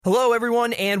Hello,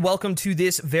 everyone, and welcome to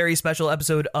this very special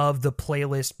episode of the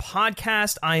Playlist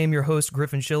Podcast. I am your host,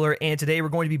 Griffin Schiller, and today we're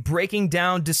going to be breaking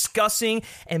down, discussing,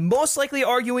 and most likely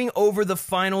arguing over the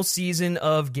final season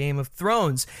of Game of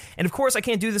Thrones. And of course, I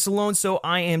can't do this alone, so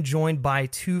I am joined by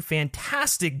two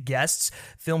fantastic guests,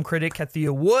 film critic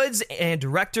Kathia Woods and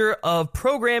director of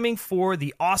programming for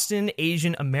the Austin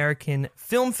Asian American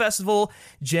Film Festival,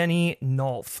 Jenny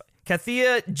Nolf.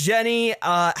 Kathia, Jenny,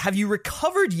 have you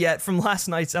recovered yet from last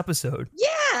night's episode? Yeah,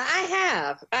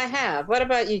 I have. What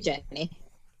about you, Jenny?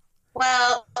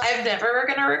 Well, I'm never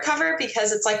going to recover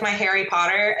because it's like my Harry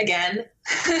Potter, again,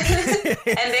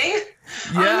 ending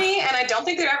on me. And I don't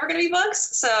think they're ever going to be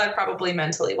books. So I probably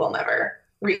mentally will never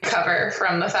recover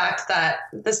from the fact that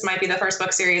this might be the first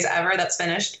book series ever that's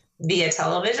finished via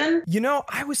television. You know,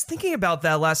 I was thinking about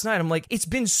that last night. I'm like, it's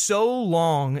been so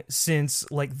long since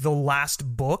like the last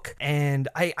book. And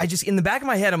I just, in the back of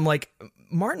my head, I'm like,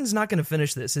 Martin's not going to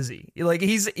finish this, is he? Like,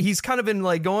 he's kind of been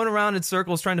like going around in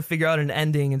circles trying to figure out an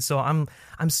ending. And so I'm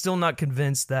still not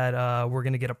convinced that we're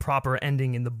going to get a proper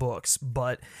ending in the books.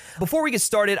 But before we get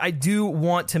started, I do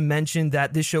want to mention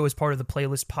that this show is part of the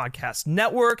Playlist Podcast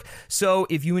Network. So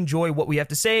if you enjoy what we have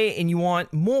to say and you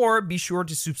want more, be sure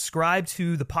to subscribe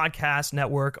to the podcast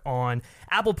network on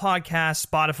Apple Podcasts,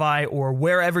 Spotify, or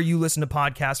wherever you listen to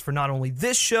podcasts for not only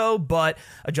this show, but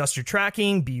Adjust Your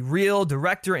Tracking, Be Real,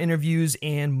 director interviews,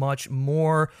 and much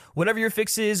more. Whatever your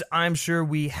fix is, I'm sure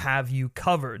we have you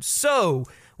covered. So,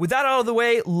 with that out of the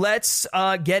way, let's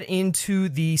get into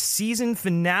the season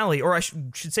finale, or I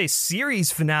should say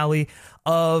series finale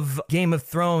of Game of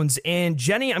Thrones. And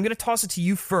Jenny, I'm going to toss it to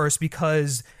you first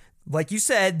because, like you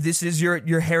said, this is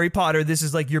your Harry Potter. This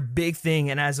is like your big thing.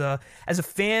 And as a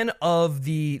fan of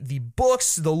the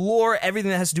books, the lore, everything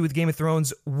that has to do with Game of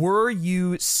Thrones, were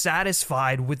you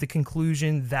satisfied with the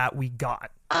conclusion that we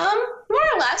got? More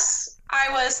or less. I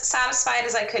was satisfied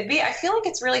as I could be. I feel like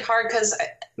it's really hard because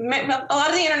a lot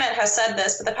of the internet has said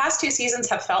this, but the past two seasons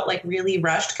have felt like really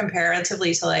rushed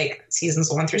comparatively to like seasons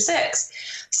 1 through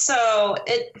 6. So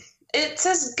it's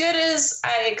as good as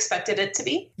I expected it to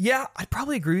be. Yeah, I'd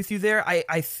probably agree with you there.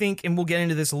 I think, and we'll get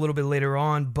into this a little bit later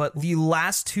on, but the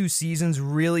last two seasons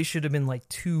really should have been like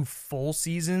 2 full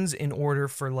seasons in order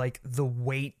for like the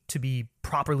weight to be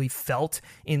properly felt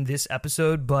in this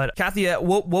episode. But Kathia,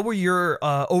 what were your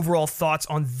overall thoughts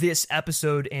on this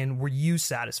episode, and were you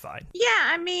satisfied? Yeah,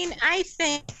 I mean, I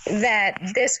think that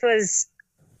this was,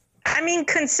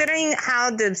 considering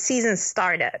how the season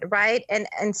started, right?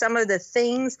 And some of the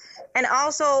things, and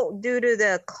also due to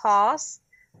the cost,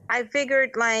 I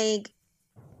figured like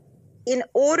in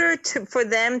order for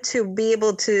them to be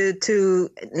able to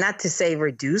not to say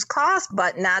reduce cost,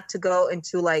 but not to go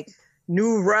into like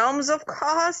new realms of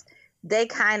cost, they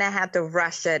kind of have to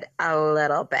rush it a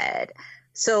little bit.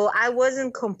 So I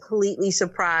wasn't completely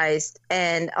surprised.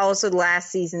 And also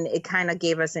last season, it kind of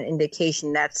gave us an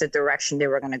indication that's the direction they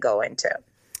were going to go into.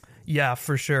 Yeah,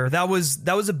 for sure. That was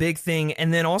a big thing.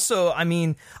 And then also, I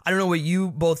mean, I don't know what you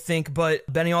both think, but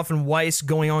Benioff and Weiss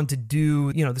going on to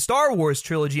do, the Star Wars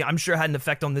trilogy, I'm sure had an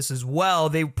effect on this as well.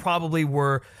 They probably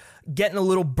were getting a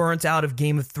little burnt out of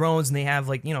Game of Thrones, and they have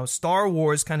like, Star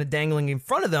Wars kind of dangling in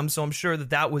front of them. So I'm sure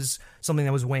that was something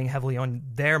that was weighing heavily on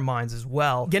their minds as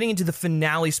well. Getting into the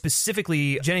finale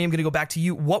specifically, Jenny, I'm going to go back to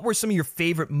you. What were some of your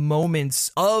favorite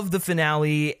moments of the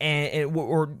finale,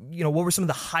 or what were some of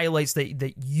the highlights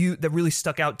that really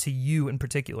stuck out to you in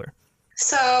particular?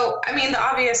 So, I mean, the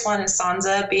obvious one is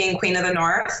Sansa being Queen of the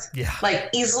North. Yeah. Like,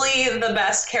 easily the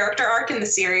best character arc in the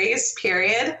series,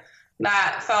 period.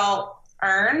 That felt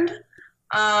earned.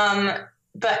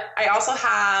 But I also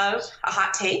have a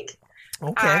hot take.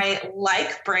 Okay. I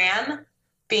like Bran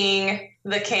being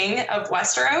the king of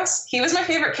Westeros. He was my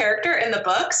favorite character in the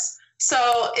books.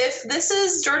 So if this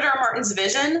is George R. R. Martin's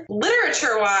vision,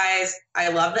 literature-wise, I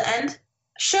love the end.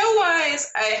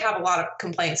 Show-wise, I have a lot of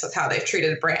complaints with how they've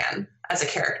treated Bran as a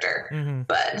character. Mm-hmm.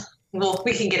 But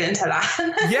we can get into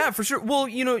that. Yeah, for sure. Well,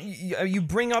 you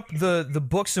bring up the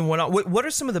books and whatnot. What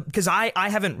are some of the, because I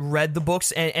haven't read the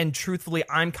books, and truthfully,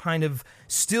 I'm kind of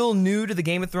still new to the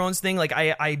Game of Thrones thing. Like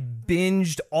I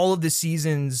binged all of the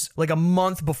seasons like a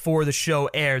month before the show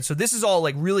aired. So this is all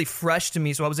like really fresh to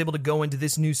me. So I was able to go into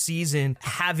this new season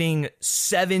having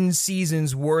 7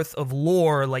 seasons worth of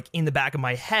lore like in the back of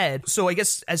my head. So I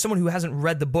guess as someone who hasn't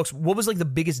read the books, what was like the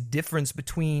biggest difference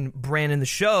between Bran in the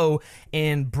show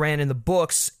and Bran in the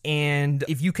books? And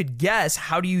if you could guess,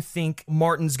 how do you think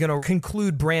Martin's going to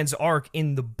conclude Bran's arc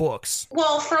in the books?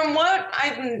 Well, from what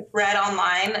I've read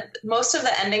online, most of of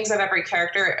the endings of every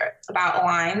character about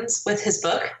aligns with his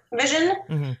book vision.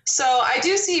 Mm-hmm. So I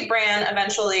do see Bran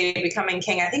eventually becoming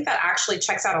king. I think that actually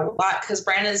checks out a lot because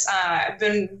Bran is, I've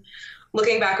been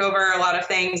looking back over a lot of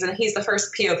things, and he's the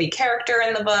first POV character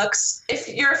in the books. If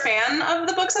you're a fan of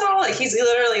the books at all, like he's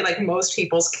literally like most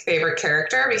people's favorite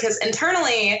character because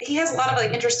internally he has a lot of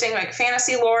like interesting like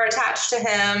fantasy lore attached to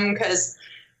him because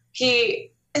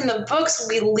in the books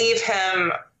we leave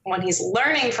him when he's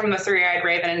learning from the Three-Eyed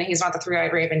Raven, and he's not the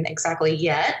Three-Eyed Raven exactly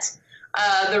yet.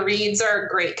 The Reeds are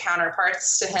great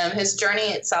counterparts to him. His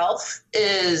journey itself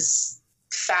is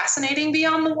fascinating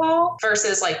beyond the wall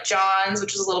versus like John's,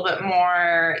 which is a little bit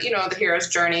more, the hero's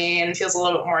journey and feels a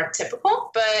little bit more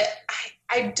typical. But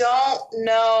I don't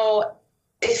know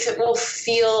if it will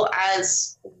feel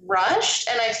as rushed.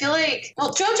 And I feel like,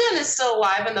 Jojen is still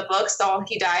alive in the books, though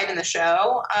he died in the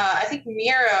show. I think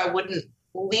Mira wouldn't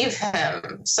leave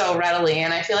him so readily.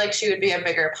 And I feel like she would be a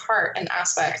bigger part and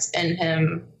aspect in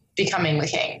him becoming the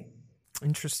king.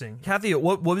 Interesting. Kathy,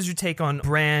 what was your take on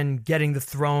Bran getting the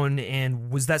throne, and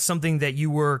was that something that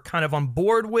you were kind of on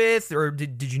board with, or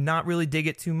did you not really dig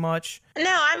it too much? No,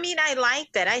 I mean, I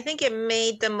liked it. I think it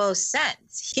made the most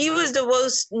sense. He was the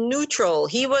most neutral.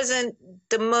 He wasn't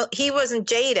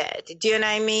jaded. Do you know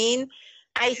what I mean?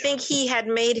 I think he had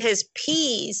made his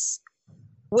peace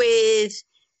with,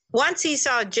 once he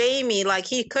saw Jaime, like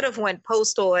he could have went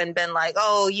postal and been like,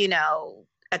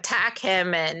 attack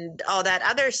him and all that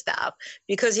other stuff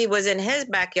because he was in his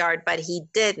backyard, but he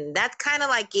didn't. That kind of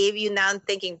like gave you, now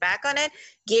thinking back on it,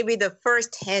 gave you the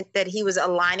first hint that he was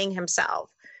aligning himself.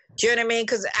 Do you know what I mean?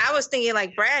 Because I was thinking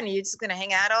like, Bran, you just going to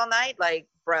hang out all night? Like,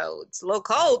 bro, it's a little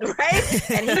cold,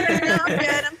 right? And he's like, no, I'm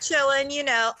good, I'm chilling,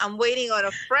 I'm waiting on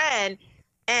a friend.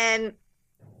 And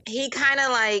he kind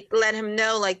of like let him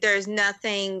know, like, there's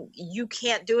nothing, you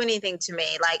can't do anything to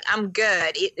me. Like, I'm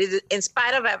good in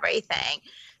spite of everything.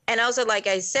 And also, like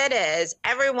I said, is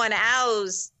everyone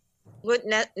else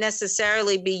wouldn't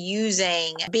necessarily be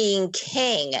using being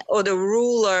king or the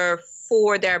ruler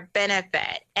for their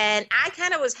benefit. And I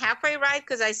kind of was halfway right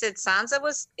because I said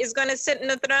Sansa is going to sit in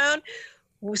the throne.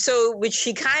 So, which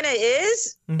she kind of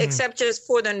is, except just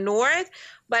for the North.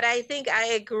 But I think I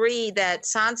agree that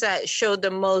Sansa showed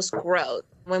the most growth.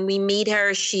 When we meet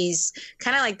her, she's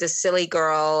kind of like the silly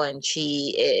girl, and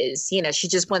she is, she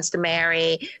just wants to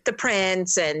marry the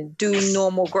prince and do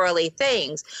normal girly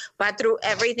things. But through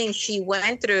everything she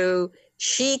went through,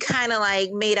 she kind of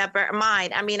like made up her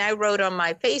mind. I mean, I wrote on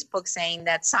my Facebook saying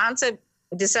that Sansa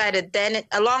decided then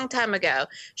a long time ago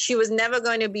she was never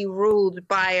going to be ruled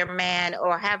by a man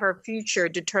or have her future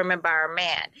determined by a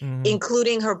man,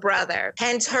 including her brother.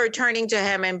 Hence her turning to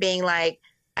him and being like,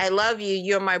 I love you,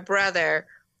 you're my brother,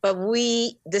 but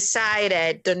we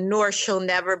decided the North shall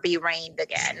never be reigned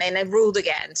again and ruled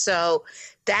again. So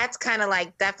that's kind of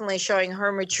like definitely showing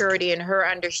her maturity and her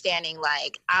understanding,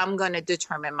 like, I'm going to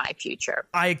determine my future.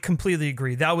 I completely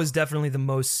agree. That was definitely the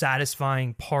most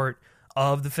satisfying part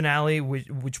of the finale,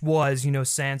 which was,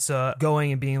 Sansa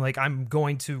going and being like, I'm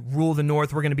going to rule the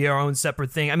North. We're going to be our own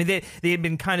separate thing. I mean, they had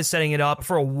been kind of setting it up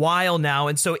for a while now,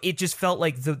 and so it just felt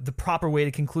like the proper way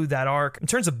to conclude that arc. In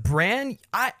terms of Bran,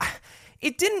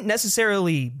 it didn't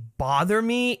necessarily bother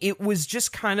me. It was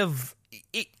just kind of,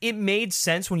 it made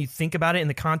sense when you think about it in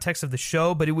the context of the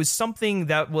show, but it was something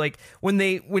that, like, when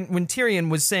Tyrion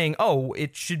was saying, oh,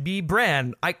 it should be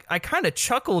Bran, I kind of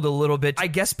chuckled a little bit, I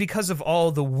guess because of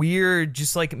all the weird,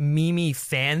 just like memey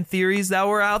fan theories that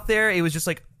were out there. It was just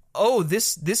like, oh,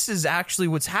 this is actually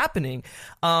what's happening.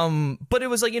 But it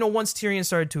was like, once Tyrion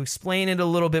started to explain it a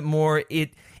little bit more,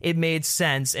 it made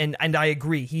sense. And I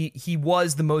agree. He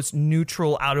was the most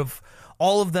neutral out of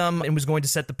all of them and was going to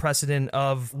set the precedent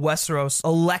of Westeros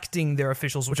electing their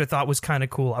officials, which I thought was kind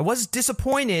of cool. I was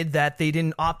disappointed that they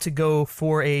didn't opt to go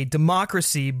for a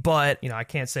democracy, but I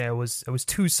can't say I was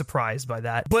too surprised by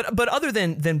that. But other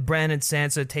than Bran and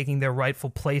Sansa taking their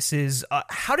rightful places,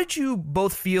 how did you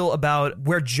both feel about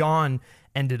where Jon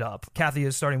ended up? Kathy,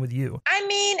 is starting with you. I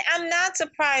mean, I'm not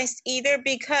surprised either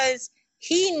because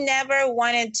he never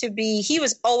wanted to be, he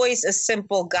was always a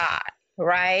simple guy,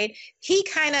 right? He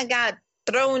kind of got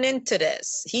thrown into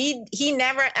this. He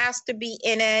never asked to be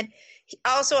in it.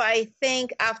 Also, I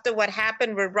think after what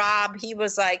happened with Rob, he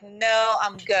was like, no,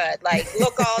 I'm good. Like,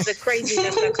 look, all the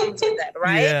craziness that comes with it,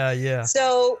 right? Yeah.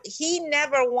 So he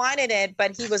never wanted it,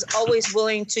 but he was always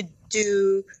willing to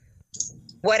do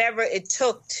whatever it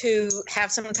took to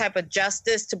have some type of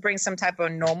justice, to bring some type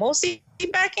of normalcy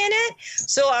back in it.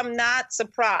 So I'm not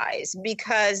surprised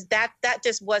because that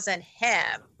just wasn't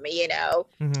him,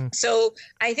 Mm-hmm. So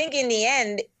I think in the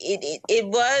end, it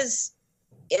was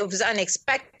it was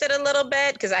unexpected a little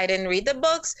bit because I didn't read the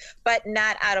books, but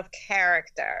not out of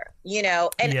character, you know.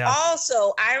 And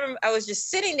also, I was just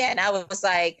sitting there and I was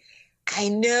like, I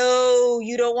know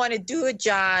you don't want to do it,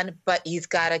 John, but you've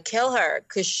got to kill her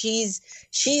because she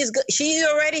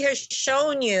already has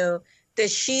shown you that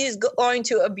she's going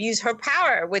to abuse her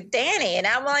power with Danny. And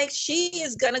I'm like, she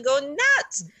is going to go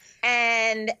nuts.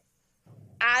 And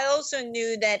I also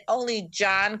knew that only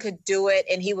John could do it,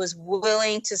 and he was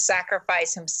willing to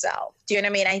sacrifice himself. Do you know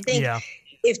what I mean? I think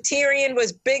if Tyrion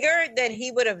was bigger, then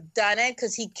he would have done it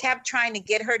because he kept trying to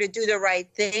get her to do the right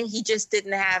thing. He just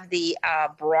didn't have the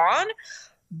brawn.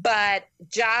 But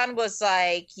John was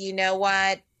like, you know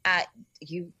what?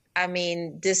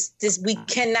 This we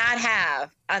cannot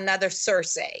have another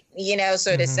Cersei, you know,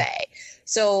 so to say.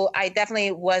 So I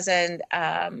definitely wasn't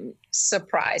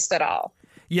surprised at all.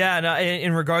 Yeah, no,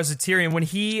 in regards to Tyrion, when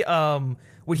he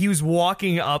was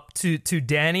walking up to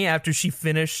Dany after she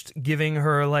finished giving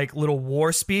her like little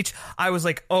war speech, I was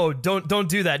like, oh, don't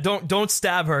do that, don't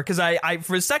stab her, because I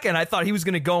for a second I thought he was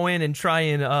gonna go in and try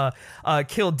and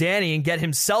kill Dany and get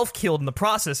himself killed in the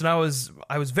process, and I was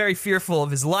very fearful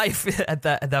of his life at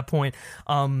that point.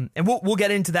 And we'll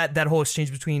get into that whole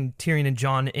exchange between Tyrion and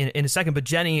Jon in a second. But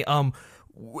Jenny,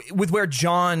 with where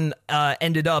Jon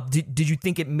ended up, did you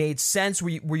think it made sense?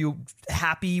 Were you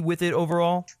happy with it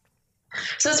overall?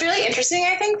 So it's really interesting,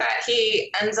 I think, that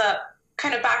he ends up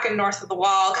kind of back and north of the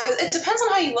Wall, because it depends on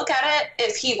how you look at it,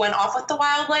 if he went off with the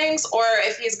wildlings or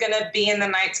if he's going to be in the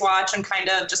Night's Watch and kind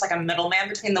of just like a middleman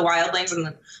between the wildlings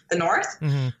and the north.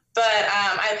 Mm-hmm. But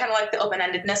I kind of like the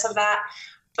open-endedness of that.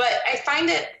 But I find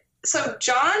it, so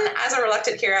Jon, as a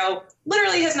reluctant hero,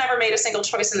 literally has never made a single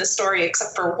choice in the story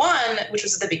except for one, which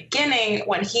was at the beginning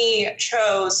when he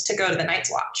chose to go to the Night's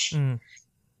Watch. Mm.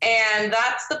 And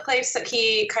that's the place that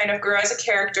he kind of grew as a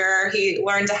character. He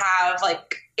learned to have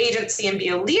like agency and be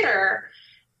a leader.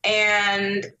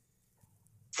 And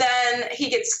then he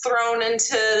gets thrown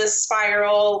into this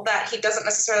spiral that he doesn't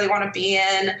necessarily want to be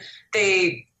in.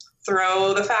 They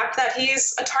throw the fact that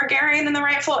he's a Targaryen and the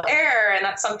rightful heir, and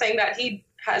that's something that he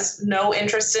has no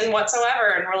interest in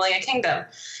whatsoever in ruling a kingdom.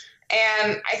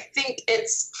 And I think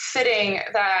it's fitting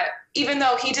that even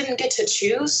though he didn't get to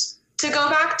choose to go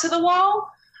back to the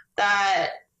Wall,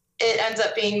 that it ends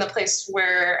up being the place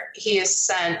where he is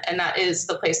sent, and that is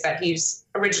the place that he's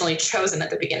originally chosen at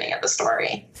the beginning of the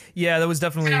story. Yeah, that was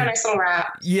definitely kind of a nice little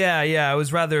wrap. Yeah, it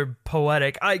was rather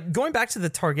poetic. Going back to the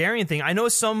Targaryen thing, I know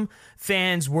some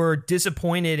fans were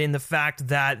disappointed in the fact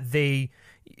that they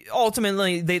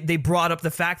ultimately they brought up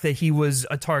the fact that he was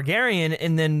a Targaryen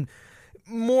and then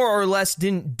more or less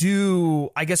didn't do,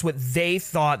 I guess, what they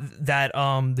thought that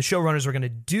the showrunners were going to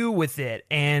do with it.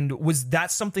 And was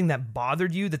that something that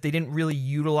bothered you, that they didn't really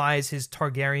utilize his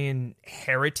Targaryen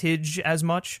heritage as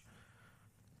much?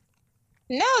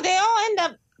 No, they all end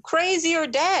up crazy or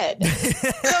dead.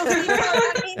 So,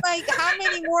 I mean, like, how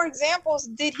many more examples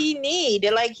did he need?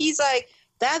 Like, he's like,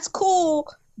 that's cool,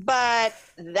 but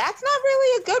that's not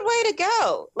really a good way to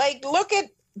go. Like, look at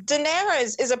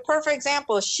Daenerys is a perfect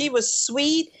example. She was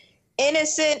sweet,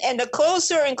 innocent, and the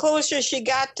closer and closer she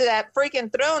got to that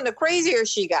freaking throne, the crazier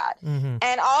she got. Mm-hmm.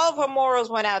 And all of her morals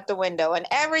went out the window, and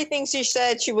everything she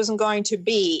said she wasn't going to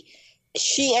be,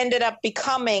 she ended up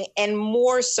becoming, and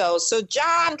more so. So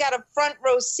Jon got a front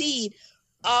row seat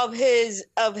of his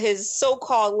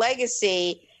so-called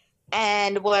legacy,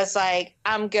 and was like,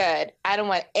 I'm good. I don't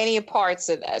want any parts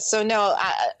of this. So no,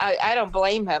 I don't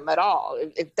blame him at all.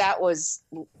 If that was,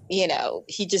 you know,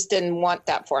 he just didn't want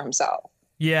that for himself.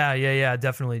 Yeah,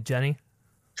 definitely. Jenny?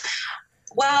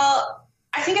 Well,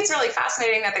 I think it's really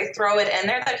fascinating that they throw it in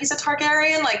there that he's a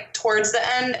Targaryen, like, towards the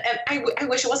end. And I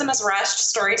wish it wasn't as rushed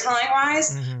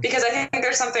storytelling-wise, mm-hmm. because I think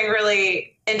there's something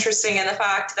really interesting in the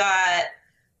fact that,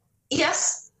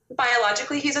 yes,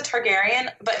 biologically he's a Targaryen,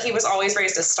 but he was always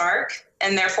raised as Stark,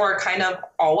 and therefore kind of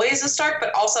always a Stark,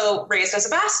 but also raised as a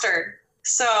bastard.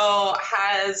 So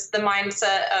has the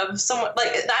mindset of someone,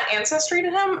 like, that ancestry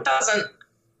to him doesn't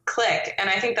click. And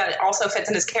I think that it also fits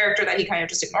in his character that he kind of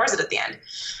just ignores it at the end.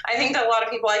 I think that a lot of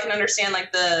people, I can understand,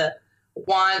 like, the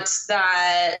want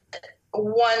that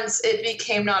once it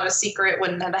became not a secret,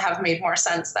 wouldn't it have made more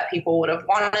sense that people would have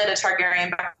wanted a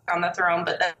Targaryen back on the throne?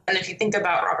 But then if you think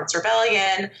about Robert's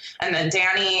Rebellion and then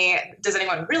Dany, does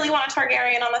anyone really want a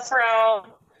Targaryen on the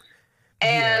throne?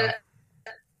 And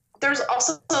there's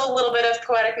also a little bit of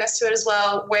poeticness to it as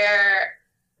well, where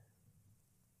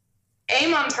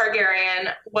Aemon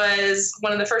Targaryen was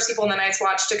one of the first people in the Night's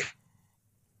Watch to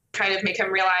kind of make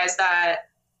him realize that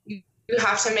you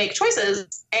have to make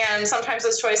choices, and sometimes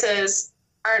those choices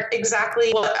aren't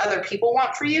exactly what other people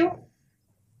want for you.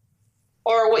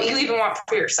 or what you even want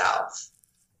for yourself.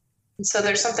 And so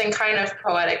there's something kind of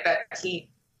poetic that a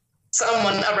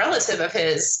relative of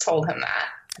his told him that.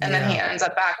 And then he ends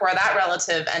up back where that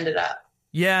relative ended up.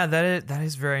 Yeah, that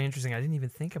is very interesting. I didn't even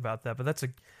think about that, but that's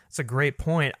a great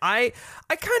point. I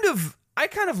kind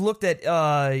of looked at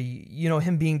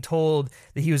him being told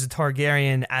that he was a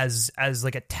Targaryen as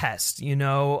like a test,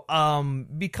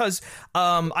 because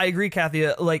I agree, Kathy.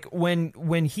 Like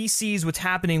when he sees what's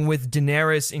happening with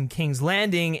Daenerys in King's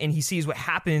Landing, and he sees what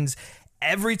happens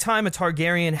every time a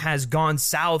Targaryen has gone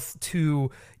south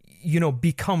to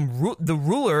become the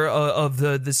ruler of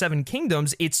the Seven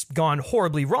Kingdoms, it's gone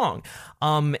horribly wrong.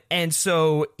 And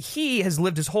so he has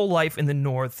lived his whole life in the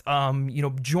North,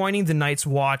 joining the Night's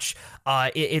Watch.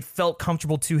 It felt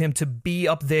comfortable to him to be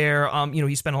up there.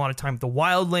 He spent a lot of time with the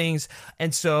wildlings.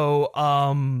 And so,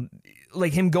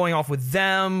 like him going off with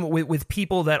them, with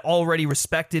people that already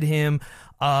respected him,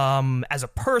 as a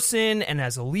person and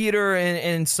as a leader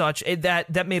and such,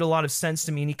 that made a lot of sense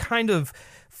to me. And he kind of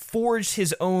forged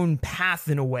his own path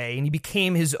in a way, and he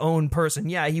became his own person.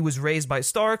 Yeah, he was raised by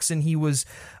Starks, and he was,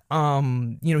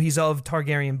 he's of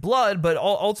Targaryen blood, but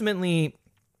ultimately,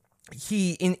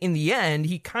 he in the end,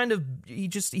 he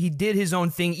did his own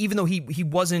thing, even though he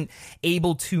wasn't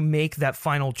able to make that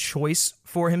final choice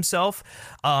for himself.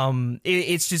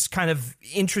 It's just kind of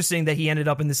interesting that he ended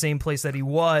up in the same place that he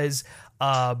was,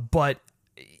 but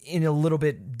in a little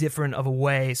bit different of a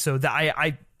way. So that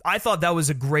I thought that was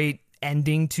a great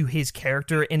ending to his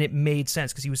character, and it made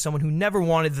sense because he was someone who never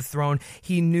wanted the throne.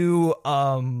 He knew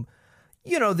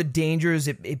the dangers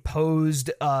it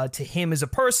posed to him as a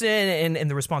person, and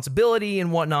the responsibility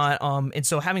and whatnot, and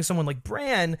so having someone like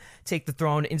Bran take the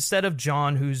throne instead of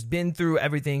Jon, who's been through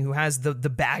everything, who has the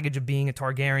baggage of being a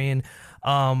Targaryen,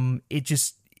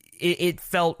 it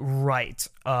felt right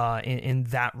in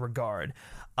that regard.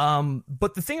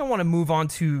 But the thing I want to move on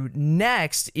to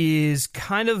next is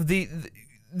kind of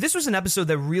this was an episode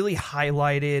that really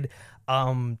highlighted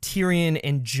Tyrion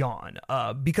and Jon,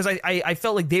 because I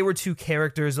felt like they were two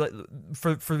characters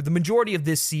for the majority of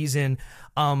this season.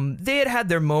 They had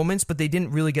their moments, but they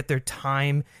didn't really get their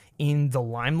time in the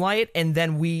limelight. And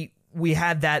then we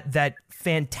had that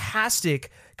fantastic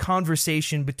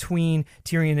conversation between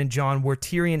Tyrion and Jon, where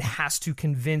Tyrion has to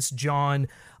convince Jon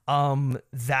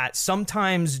that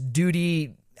sometimes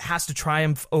duty has to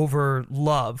triumph over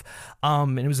love,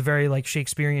 and it was a very like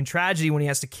Shakespearean tragedy when he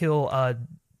has to kill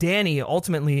Dany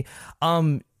ultimately.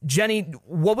 Jenny,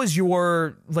 what was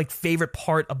your favorite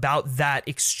part about that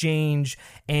exchange,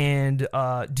 and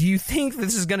do you think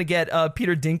this is going to get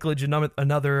Peter Dinklage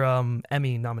another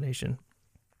Emmy nomination?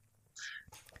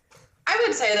 I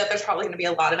would say that there's probably going to be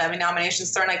a lot of Emmy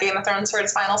nominations thrown at Game of Thrones for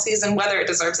its final season, whether it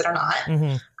deserves it or not.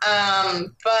 Mm-hmm.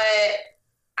 But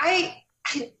I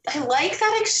like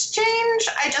that exchange.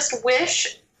 I just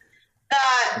wish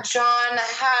that Jon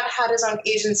had his own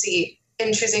agency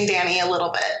in choosing Dany a little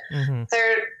bit. Mm-hmm.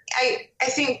 I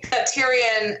think that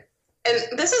Tyrion,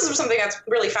 and this is something that's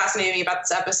really fascinating me about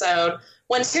this episode,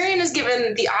 when Tyrion is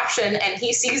given the option and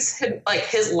he sees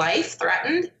his life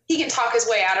threatened, he can talk his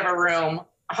way out of a room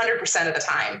 100% of the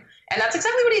time. And that's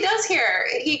exactly what he does here.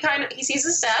 He sees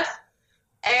his death,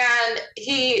 and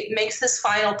he makes this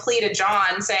final plea to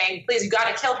Jon saying, please, you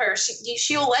got to kill her.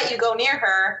 She'll let you go near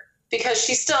her because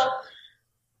she still,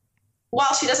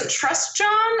 while she doesn't trust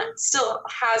Jon, still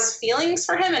has feelings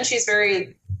for him. And she's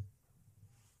very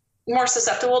more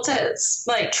susceptible to his,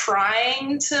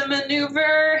 trying to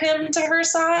maneuver him to her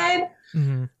side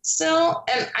still.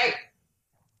 And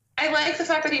I like the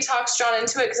fact that he talks Jon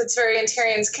into it because it's very in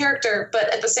Tyrion's character,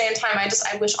 but at the same time,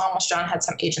 I wish almost Jon had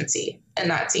some agency in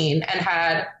that scene and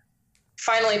had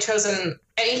finally chosen.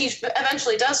 And he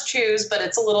eventually does choose, but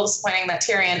it's a little disappointing that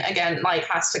Tyrion again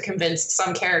has to convince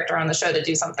some character on the show to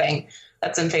do something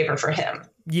that's in favor for him.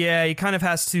 Yeah, he kind of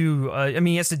has to.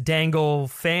 He has to dangle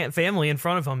family in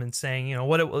front of him and saying,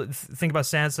 think about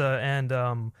Sansa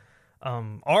and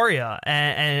Arya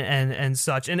and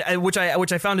such, and which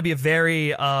I found to be a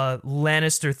very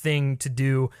Lannister thing to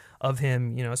do of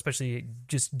him, especially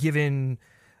just given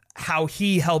how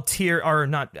he helped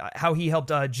how he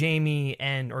helped Jaime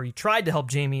or he tried to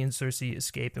help Jaime and Cersei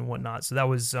escape and whatnot. So that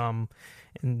was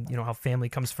and how family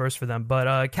comes first for them.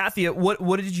 But Kathy,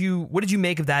 what did you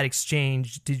make of that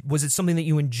exchange? Was it something that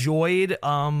you enjoyed?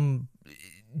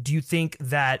 Do you think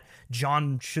that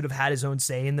Jon should have had his own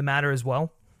say in the matter as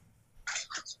well?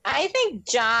 I think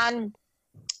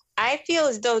I feel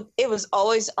as though it was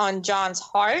always on Jon's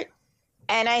heart.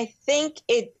 And I think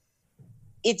it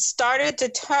started to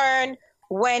turn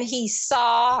when he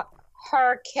saw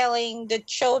her killing the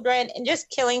children and just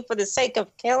killing for the sake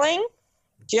of killing.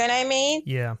 Do you know what I mean?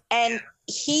 Yeah. And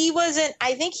he wasn't,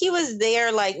 I think he was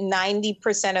there like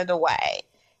 90% of the way.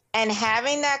 And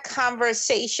having that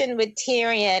conversation with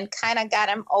Tyrion kind of got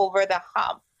him over the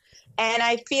hump. And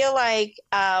I feel like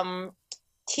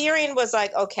Tyrion was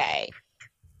like, okay,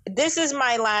 this is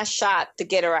my last shot to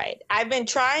get it right. I've been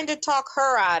trying to talk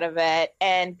her out of it,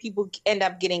 and people end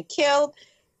up getting killed.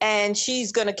 And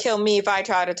she's going to kill me if I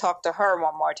try to talk to her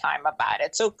one more time about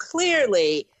it. So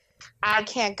clearly, I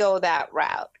can't go that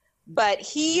route. But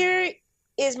here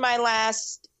is my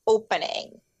last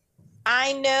opening.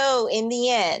 I know in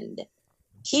the end,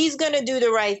 he's going to do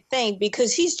the right thing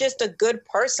because he's just a good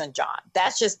person, Jon.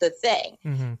 That's just the thing.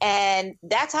 Mm-hmm. And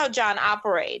that's how Jon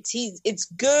operates. It's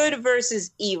good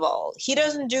versus evil. He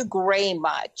doesn't do gray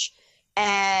much.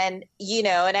 And,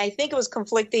 and I think it was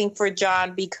conflicting for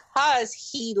Jon because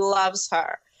he loves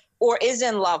her or is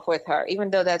in love with her, even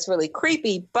though that's really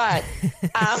creepy. But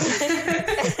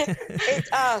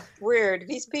it's weird.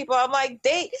 These people, I'm like,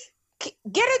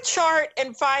 get a chart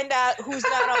and find out who's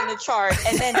not on the chart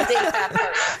and then date that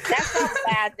person. That's how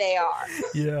bad they are.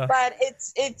 Yeah. But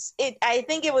I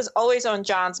think it was always on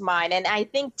Jon's mind. And I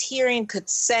think Tyrion could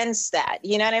sense that.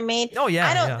 You know what I mean? Oh, yeah.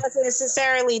 I don't know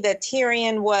necessarily that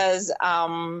Tyrion was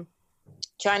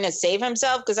trying to save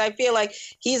himself, because I feel like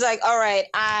he's like, all right,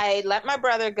 I let my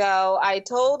brother go. I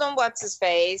told him what's his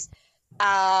face.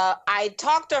 I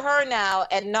talked to her now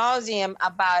ad nauseum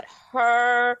about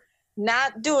her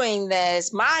not doing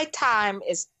this. My time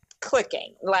is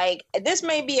clicking. Like, this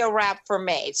may be a wrap for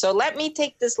me. So let me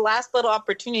take this last little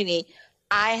opportunity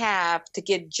I have to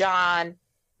get Jon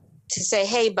to say,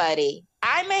 hey, buddy,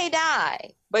 I may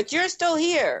die, but you're still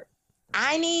here.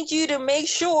 I need you to make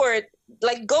sure,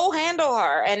 like, go handle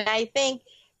her. And I think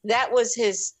that was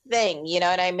his thing. You know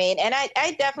what I mean? And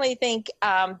I definitely think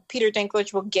Peter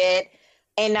Dinklage will get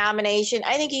a nomination.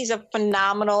 I think he's a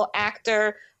phenomenal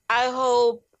actor. I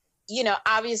hope,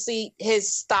 obviously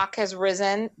his stock has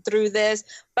risen through this,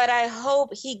 but I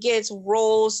hope he gets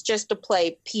roles just to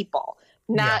play people,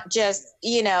 not just,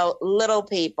 little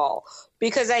people,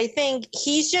 because I think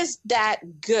he's just that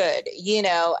good,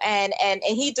 and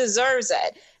he deserves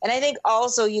it. And I think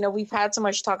also, we've had so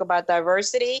much talk about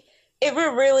diversity. If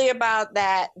we're really about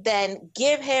that, then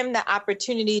give him the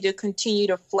opportunity to continue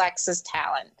to flex his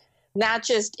talent. Not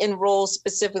just in roles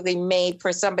specifically made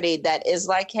for somebody that is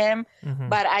like him,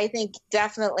 but I think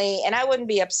definitely, and I wouldn't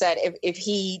be upset if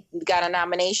he got a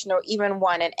nomination or even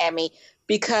won an Emmy,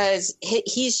 because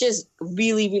he's just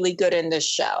really, really good in this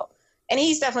show. And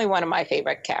he's definitely one of my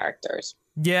favorite characters.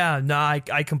 Yeah, no,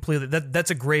 I completely,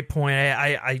 that's a great point.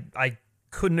 I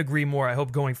couldn't agree more. I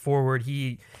hope going forward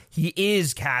he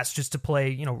is cast just to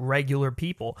play, regular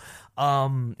people,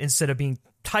 instead of being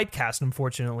typecast,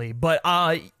 unfortunately. But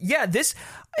this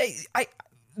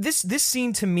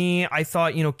scene to me, I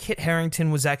thought, Kit Harington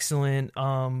was excellent.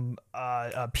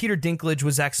 Peter Dinklage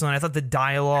was excellent. I thought the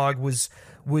dialogue was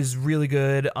really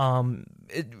good.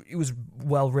 It was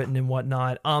well written and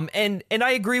whatnot. And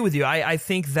I agree with you. I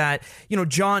think that,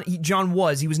 Jon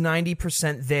was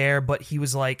 90% there, but he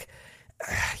was like,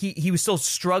 he was still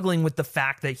struggling with the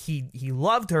fact that he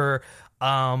loved her.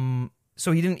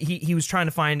 So he was trying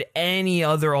to find any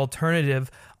other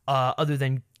alternative other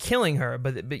than killing her.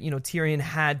 But Tyrion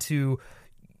had to,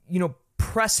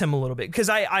 press him a little bit, because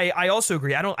I also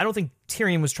agree. I don't think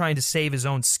Tyrion was trying to save his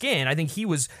own skin. I think he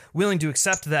was willing to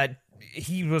accept that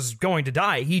he was going to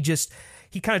die. He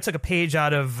kind of took a page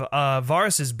out of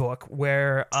Varys's book,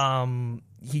 where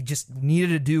he just needed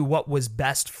to do what was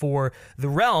best for the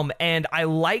realm. And I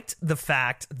liked the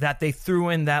fact that they threw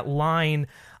in that line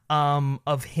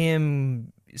of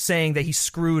him saying that he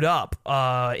screwed up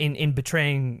in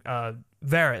betraying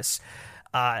Varys.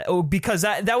 Because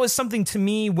that was something to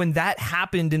me when that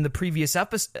happened in the previous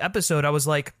episode. I was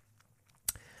like,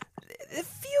 it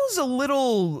feels a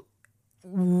little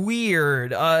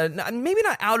weird. Maybe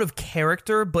not out of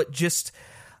character, but just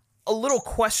a little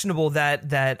questionable that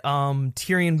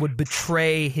Tyrion would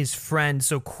betray his friend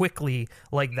so quickly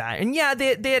like that. And yeah,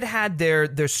 they had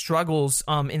their struggles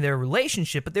in their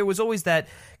relationship, but there was always that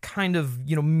kind of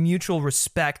mutual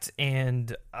respect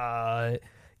and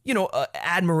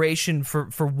admiration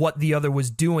for what the other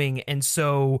was doing. And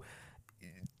so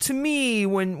to me,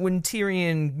 when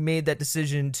Tyrion made that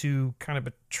decision to kind of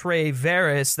betray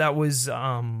Varys, that was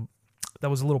a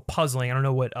little puzzling. I don't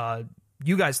know what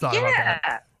you guys thought about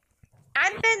that. I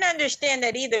didn't understand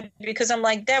that either, because I'm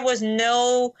like,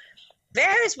 Varys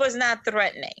was not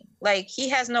threatening. Like, he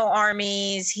has no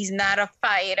armies. He's not a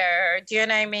fighter. Do you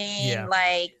know what I mean? Yeah.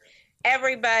 Like,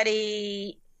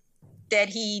 everybody that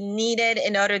he needed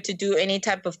in order to do any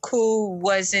type of coup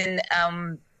wasn't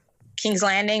King's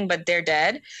Landing, but they're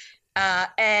dead.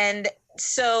 And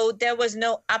so there was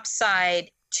no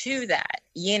upside to that.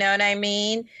 You know what I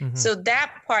mean? Mm-hmm. So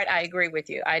that part, I agree with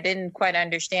you. I didn't quite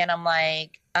understand. I'm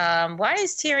like, why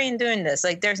is Tyrion doing this?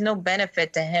 Like, there's no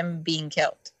benefit to him being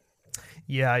killed.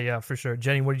 Yeah, for sure.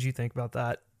 Jenny, what did you think about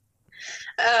that?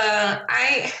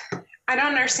 I don't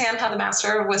understand how the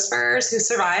Master of Whispers, who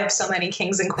survived so many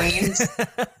kings and queens,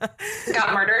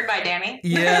 got murdered by Dany.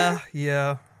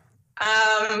 Yeah.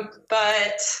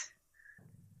 But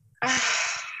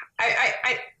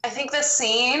I think the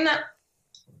scene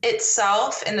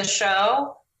itself in the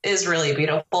show is really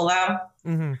beautiful, though,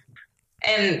 mm-hmm.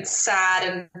 and sad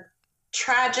and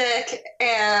tragic,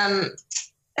 and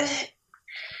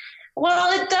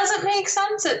well, it doesn't make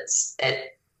sense.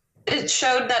 It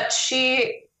showed that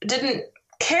she didn't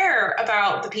care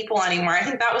about the people anymore. I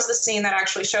think that was the scene that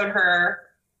actually showed her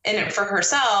in it for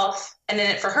herself and in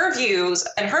it for her views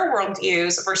and her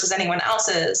worldviews versus anyone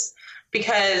else's.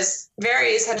 Because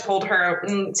Varys had told her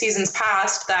in seasons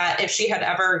past that if she had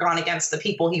ever gone against the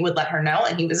people, he would let her know.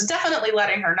 And he was definitely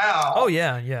letting her know. Oh,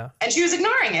 yeah. And she was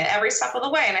ignoring it every step of the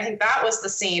way. And I think that was the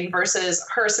scene versus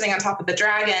her sitting on top of the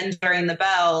dragon during the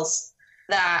bells.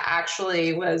 That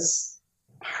actually was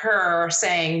her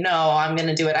saying, no, I'm going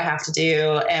to do what I have to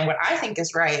do. And what I think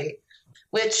is right,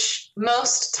 which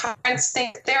most times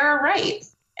think they're right.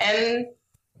 And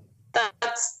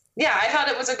that's, yeah, I thought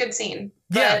it was a good scene.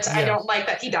 But I don't like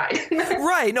that he died.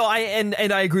 Right. No, I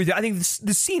agree with you. I think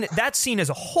that scene as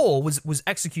a whole was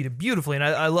executed beautifully, and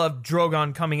I love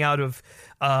Drogon coming out of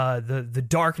the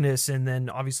darkness and then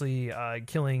obviously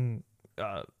killing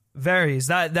Varys.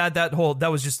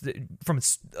 That was just from a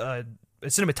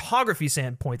cinematography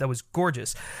standpoint, that was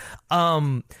gorgeous.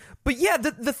 But yeah,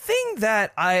 the thing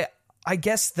that I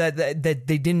guess that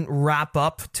they didn't wrap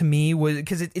up to me was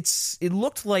because it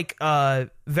looked like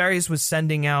Varys was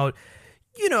sending out,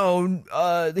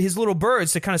 his little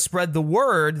birds to kind of spread the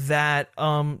word that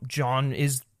Jon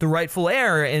is the rightful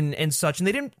heir and such, and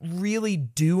they didn't really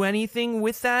do anything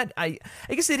with that. I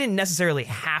guess they didn't necessarily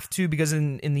have to, because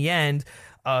in the end,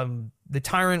 the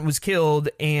tyrant was killed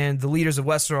and the leaders of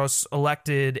Westeros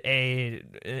elected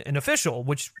an official,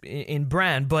 which in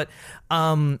Bran. But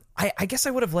I guess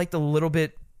I would have liked a little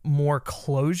bit more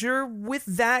closure with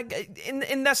that,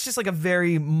 and that's just like a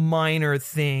very minor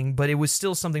thing, but it was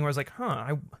still something where I was like,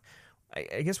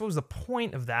 I guess what was the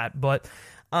point of that? But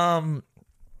I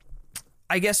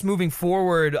guess moving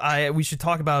forward, we should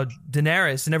talk about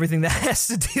Daenerys and everything that has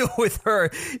to deal with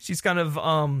her. She's kind of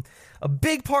a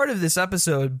big part of this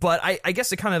episode, but I guess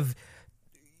to kind of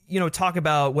talk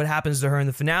about what happens to her in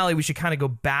the finale, we should kind of go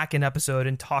back an episode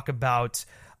and talk about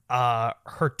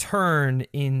her turn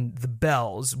in the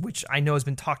bells, which I know has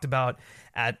been talked about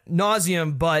ad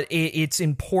nauseum, but it's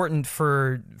important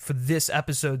for this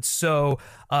episode. So,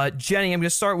 Jenny, I'm going to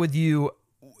start with you.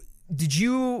 Did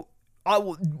you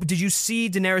see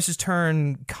Daenerys'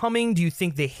 turn coming? Do you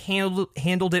think they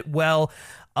handled it well?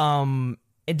 And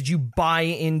did you buy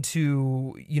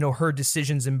into her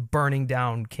decisions in burning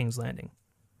down King's Landing?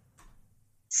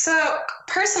 So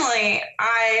personally,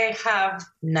 I have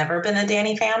never been a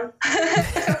Dany fan.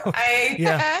 I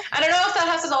don't know if that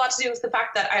has a lot to do with the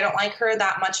fact that I don't like her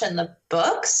that much in the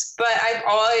books, but I've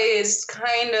always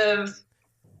kind of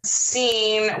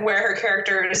seen where her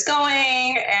character is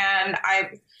going, and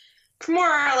I've more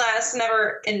or less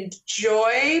never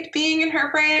enjoyed being in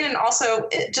her brain. And also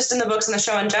just in the books and the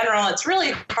show in general, it's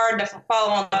really hard to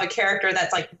follow on a character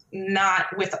that's like not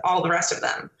with all the rest of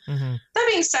them. Mm-hmm. That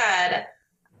being said,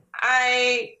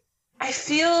 I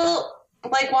feel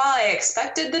like while I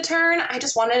expected the turn, I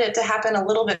just wanted it to happen a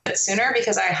little bit sooner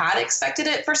because I had expected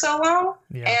it for so long.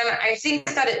 Yeah. And I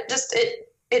think that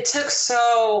it took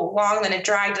so long that it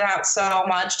dragged it out so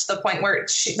much to the point where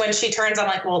when she turns, I'm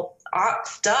like, well,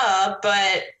 duh,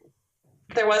 but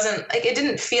there wasn't, like, it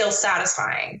didn't feel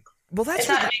satisfying. Well, that's if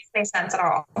that makes any sense at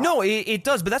all. No, it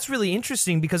does, but that's really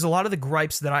interesting because a lot of the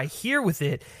gripes that I hear with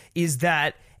it is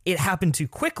that it happened too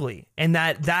quickly, and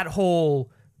that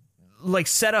whole like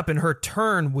setup in her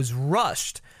turn was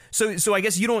rushed. So I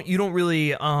guess you don't really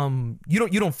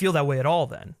you don't feel that way at all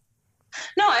then.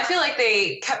 No, I feel like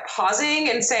they kept pausing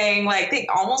and saying like they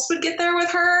almost would get there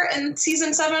with her in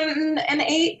season 7 and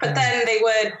 8, but then they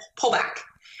would pull back,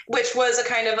 which was a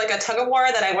kind of like a tug of war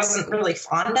that I wasn't really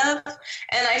fond of.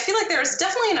 And I feel like there's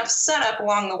definitely enough setup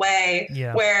along the way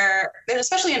where,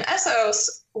 especially in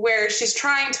Essos, where she's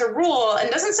trying to rule and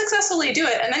doesn't successfully do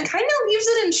it, and then kind of leaves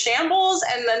it in shambles,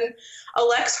 and then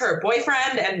elects her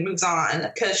boyfriend and moves on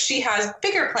because she has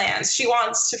bigger plans. She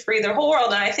wants to free the whole world.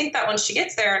 And I think that when she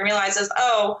gets there and realizes,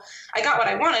 oh, I got what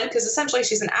I wanted, because essentially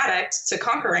she's an addict to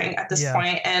conquering at this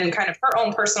point and kind of her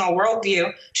own personal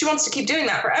worldview. She wants to keep doing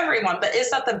that for everyone. But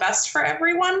is that the best for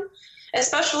everyone?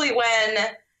 Especially when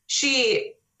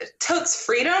she totes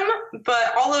freedom,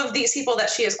 but all of these people that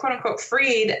she has quote unquote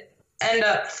freed end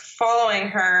up following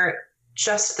her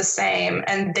just the same,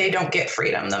 and they don't get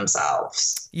freedom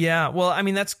themselves. Yeah, well, I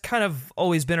mean, that's kind of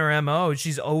always been her MO.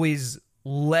 She's always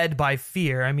led by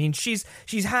fear. I mean, she's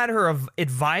had her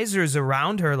advisors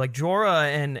around her, like Jorah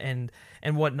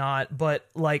and whatnot, but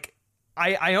like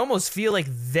I almost feel like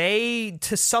they,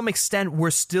 to some extent,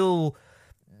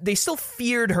 they still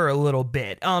feared her a little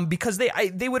bit, because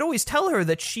they would always tell her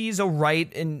that she's a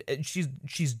right and she's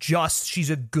just, she's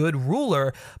a good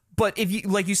ruler. But if you,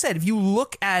 like you said, if you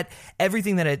look at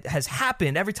everything that has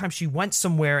happened, every time she went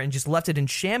somewhere and just left it in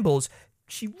shambles,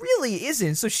 she really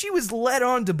isn't. So she was led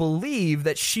on to believe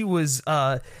that she was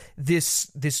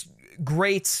this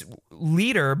great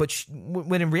leader, but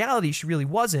when in reality she really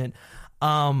wasn't.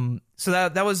 So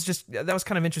that was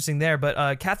kind of interesting there.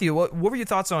 But Kathy, what were your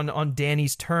thoughts on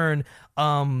Dany's turn?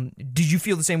 Did you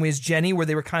feel the same way as Jenny, where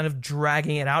they were kind of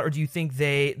dragging it out, or do you think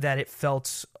that it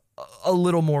felt a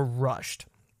little more rushed?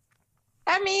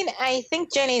 I mean, I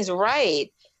think Jenny's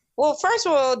right. Well, first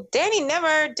of all,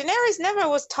 Daenerys never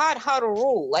was taught how to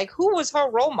rule. Like, who was her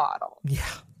role model? Yeah.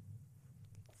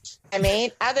 I mean,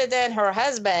 other than her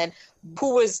husband,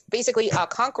 who was basically a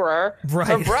conqueror. Right.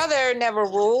 Her brother never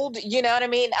ruled, you know what I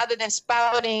mean? Other than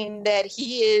spouting that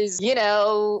he is,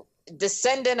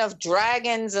 descendant of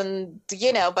dragons and,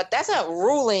 but that's not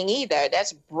ruling either.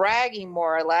 That's bragging,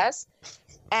 more or less.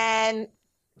 And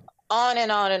on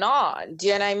and on and on. Do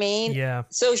you know what I mean? Yeah.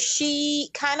 So she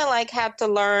kind of like had to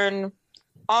learn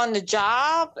on the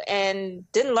job and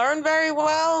didn't learn very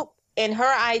well. And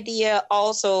her idea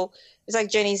also, it's like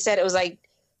Jenny said, it was like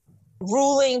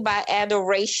ruling by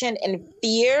adoration and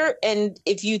fear. And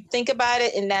if you think about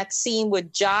it in that scene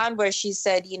with Jon, where she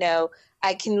said,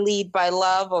 I can lead by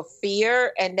love or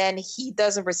fear. And then he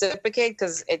doesn't reciprocate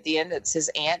because at the end it's his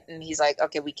aunt. And he's like,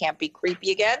 okay, we can't be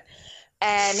creepy again.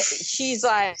 And she's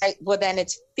like, well, then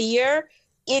it's fear.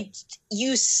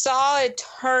 You saw it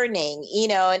turning,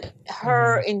 and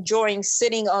her enjoying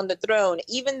sitting on the throne,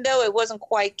 even though it wasn't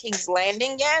quite King's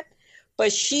Landing yet.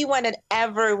 But she wanted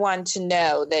everyone to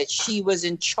know that she was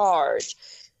in charge.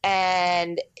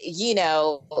 And,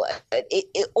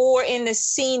 or in the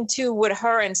scene too with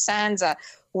her and Sansa,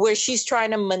 where she's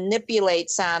trying to manipulate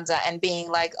Sansa and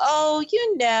being like, oh,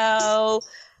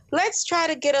 let's try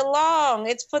to get along.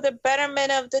 It's for the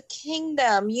betterment of the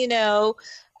kingdom,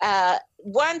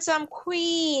 once I'm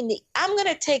queen, I'm going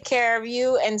to take care of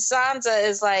you. And Sansa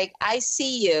is like, I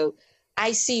see you.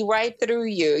 I see right through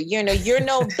you. You're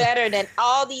no better than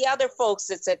all the other folks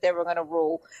that said they were going to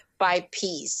rule by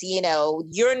peace.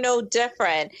 You're no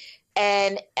different.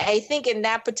 And I think in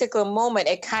that particular moment,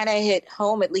 it kind of hit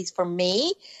home, at least for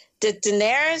me. The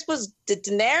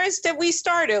Daenerys that we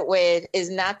started with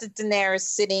is not the Daenerys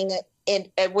sitting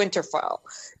at Winterfell.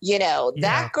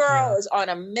 That girl is on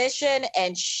a mission,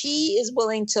 and she is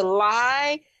willing to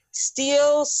lie,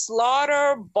 steal,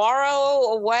 slaughter, borrow,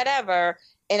 or whatever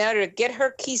in order to get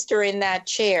her keister in that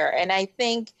chair. And I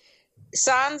think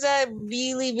Sansa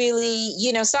really, really,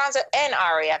 Sansa and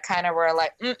Arya kind of were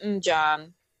like,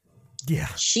 Jon. Yeah.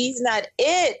 She's not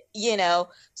it,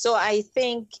 So I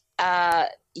think,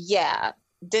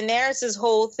 Daenerys'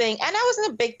 whole thing, and I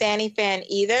wasn't a big Dany fan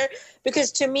either,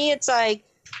 because to me it's like,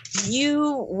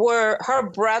 you were her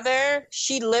brother,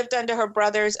 she lived under her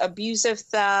brother's abusive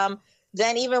thumb.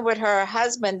 Then even with her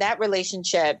husband, that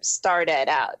relationship started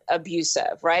out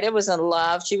abusive, right? It wasn't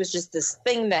love. She was just this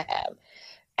thing to him.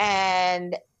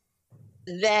 And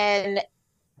then,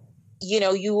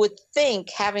 you would think,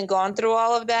 having gone through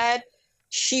all of that,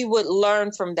 she would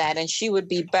learn from that and she would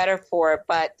be better for it.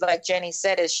 But like Jenny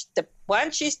said,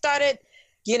 once she started,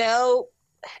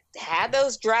 had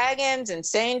those dragons and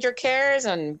Sandra cares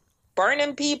and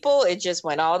burning people, it just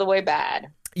went all the way bad.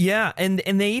 Yeah, and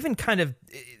they even kind of...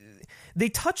 They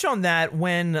touch on that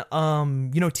when,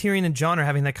 Tyrion and Jon are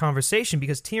having that conversation,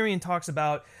 because Tyrion talks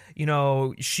about,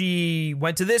 she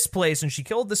went to this place and she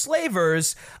killed the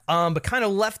slavers, but kind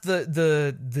of left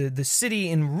the city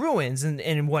in ruins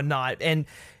and whatnot. And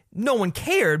no one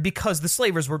cared because the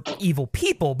slavers were evil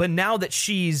people. But now that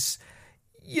she's,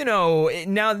 now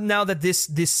that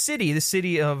this city, the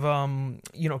city of,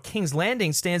 King's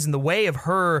Landing stands in the way of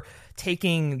her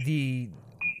taking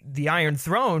the Iron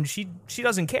Throne, she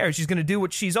doesn't care. She's going to do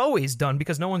what she's always done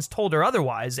because no one's told her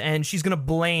otherwise, and she's going to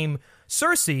blame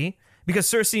Cersei because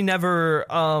Cersei never,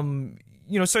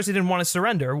 Cersei didn't want to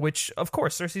surrender, which of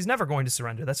course Cersei's never going to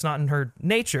surrender. That's not in her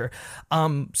nature.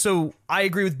 So I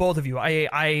agree with both of you.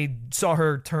 I saw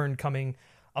her turn coming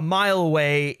a mile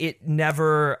away. It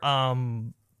never,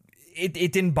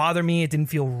 it didn't bother me. It didn't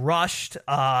feel rushed.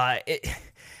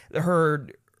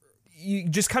 You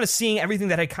just kind of seeing everything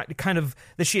that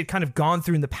she had kind of gone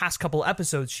through in the past couple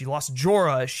episodes. She lost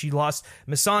Jorah, she lost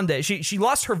Missandei, she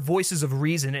lost her voices of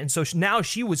reason, and so now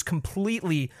she was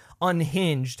completely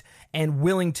unhinged and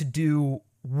willing to do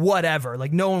whatever.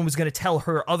 Like, no one was going to tell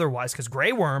her otherwise, because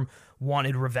Grey Worm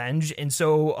wanted revenge, and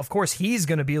so of course he's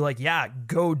going to be like, yeah,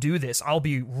 go do this. I'll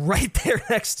be right there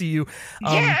next to you. Him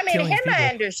I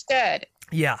understood.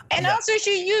 Yeah. And also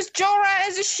she used Jorah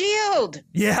as a shield.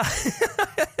 Yeah.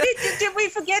 Did we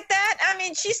forget that? I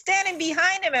mean, she's standing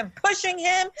behind him and pushing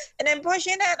him and then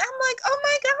pushing that. I'm like, oh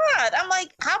my God. I'm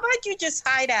like, how about you just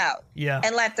hide out? Yeah.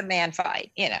 And let the man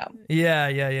fight,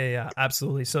 Yeah.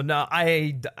 Absolutely. So no,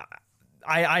 I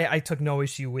took no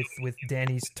issue with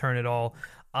Dany's turn at all.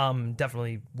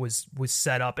 Definitely was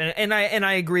set up. And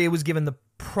I agree, it was given the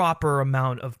proper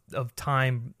amount of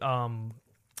time.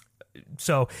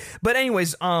 So, but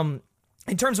anyways, in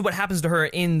terms of what happens to her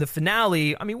in the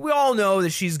finale, I mean, we all know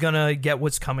that she's gonna get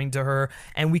what's coming to her,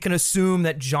 and we can assume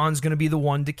that Jon's gonna be the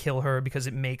one to kill her because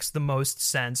it makes the most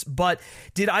sense. But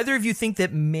did either of you think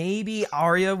that maybe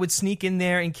Arya would sneak in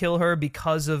there and kill her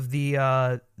because of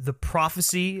the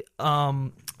prophecy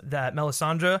that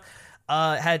Melisandre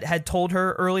had told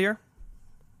her earlier?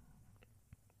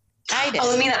 I did.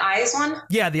 Oh, you mean the eyes one?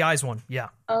 Yeah, the eyes one. Yeah.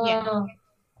 Yeah.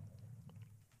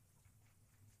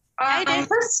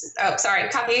 Sorry,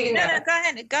 Kathy, you can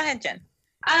go. Go ahead, Jen.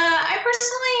 I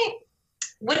personally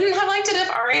wouldn't have liked it if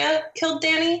Arya killed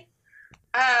Dany.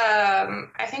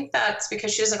 I think that's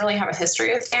because she doesn't really have a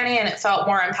history with Dany, and it felt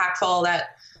more impactful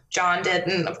that Jon did.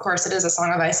 And of course, it is a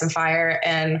Song of Ice and Fire,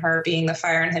 and her being the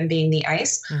fire and him being the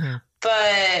ice. Mm-hmm.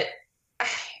 But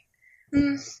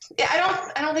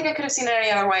I don't think I could have seen it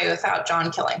any other way without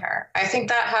Jon killing her. I think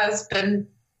that has been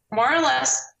more or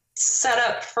less set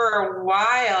up for a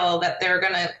while, that they're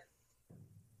gonna,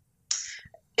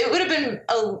 it would have been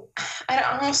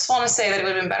I almost want to say that it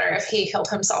would have been better if he killed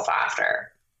himself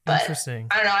after, but interesting.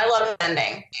 I don't know, I love the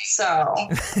ending, so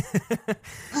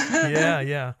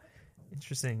yeah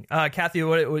interesting. Kathy,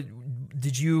 what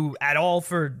did you at all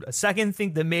for a second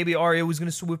think that maybe Arya was going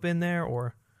to swoop in there?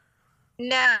 Or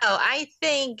no, I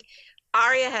think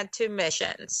Arya had two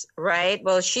missions, right?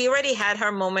 Well, she already had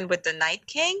her moment with the Night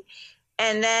King,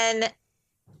 and then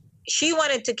she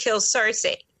wanted to kill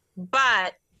Cersei,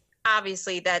 but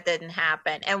obviously that didn't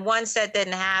happen. And once that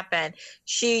didn't happen,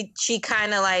 she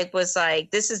kind of like was like,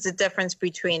 this is the difference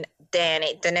between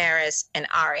Daenerys and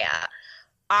Arya.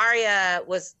 Arya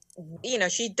was,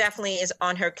 she definitely is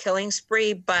on her killing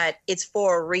spree, but it's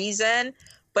for a reason.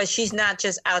 But she's not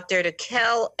just out there to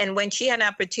kill. And when she had an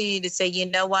opportunity to say, you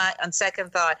know what, on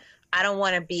second thought, I don't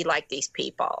want to be like these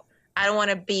people. I don't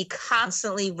want to be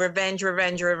constantly revenge,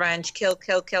 kill.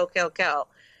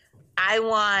 I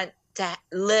want to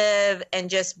live and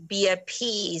just be at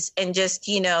peace and just,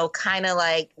 kind of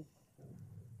like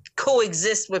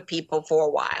coexist with people for a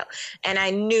while. And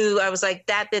I was like,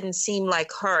 that didn't seem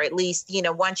like her, at least,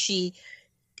 once she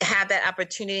had that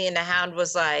opportunity and the Hound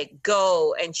was like,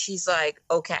 go. And she's like,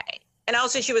 okay. And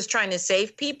also she was trying to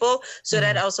save people. So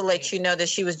that also lets you know that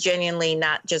she was genuinely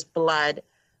not just blood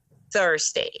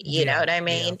thirsty, you know what I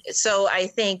mean? Yeah. So I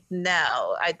think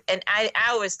I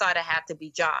always thought it had to be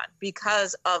Jon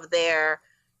because of their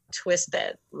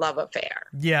twisted love affair.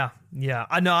 Yeah.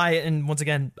 I know. And once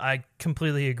again, I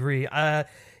completely agree.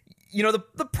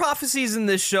 The prophecies in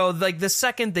this show, like the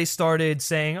second they started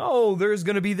saying, oh, there's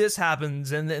going to be this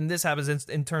happens and this happens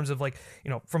in terms of like,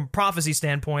 from prophecy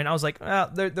standpoint, I was like,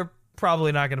 they're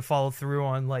probably not going to follow through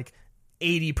on like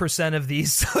 80% of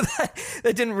these, so that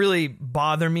didn't really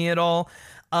bother me at all.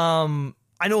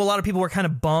 I know a lot of people were kind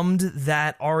of bummed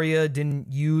that Arya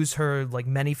didn't use her like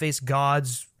many-faced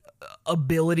gods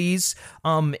abilities,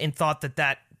 and thought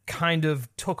that kind of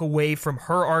took away from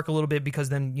her arc a little bit, because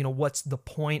then what's the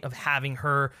point of having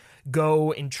her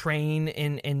go and train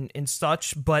and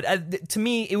such. But to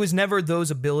me, it was never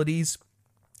those abilities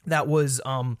that was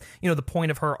the point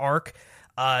of her arc.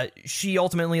 She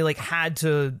ultimately like had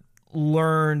to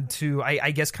learn to,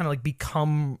 I guess, kind of like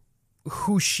become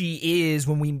who she is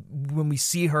when we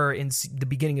see her in the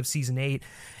beginning of season 8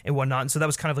 and whatnot. And so that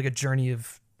was kind of like a journey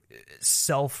of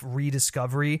self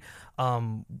rediscovery.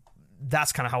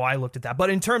 That's kind of how I looked at that. But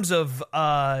in terms of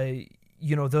that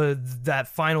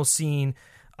final scene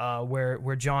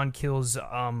where Jon kills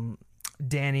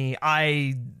Dany.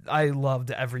 I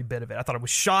loved every bit of it. I thought it was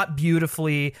shot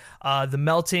beautifully. The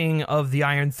melting of the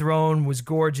Iron Throne was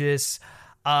gorgeous.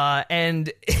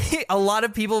 And a lot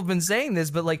of people have been saying this,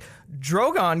 but like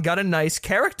Drogon got a nice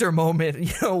character moment.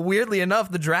 You know, weirdly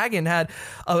enough, the dragon had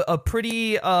a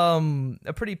pretty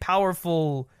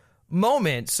powerful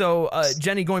moment. So,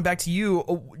 Jenny, going back to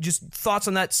you, just thoughts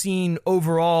on that scene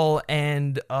overall,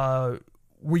 and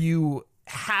were you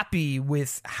happy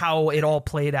with how it all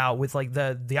played out with like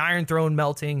the Iron Throne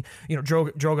melting, you know,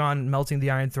 Drogon melting the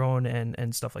Iron Throne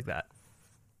and stuff like that?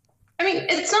 I mean,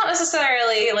 it's not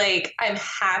necessarily like I'm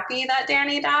happy that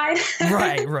Dany died.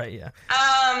 Right, yeah.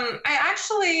 I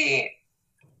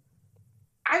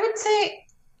would say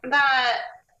that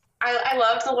I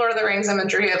loved the Lord of the Rings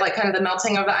imagery of like kind of the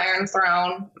melting of the Iron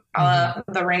Throne,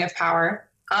 the Ring of Power.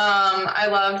 I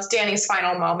loved Dany's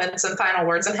final moments and final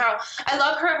words, and how I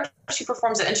love her, how she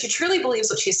performs it, and she truly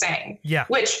believes what she's saying. Yeah.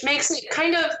 Which makes it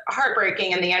kind of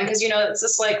heartbreaking in the end, because, you know, it's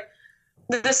just like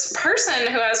this person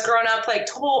who has grown up like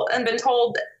been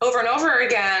told over and over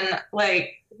again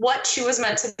like what she was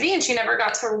meant to be, and she never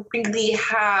got to really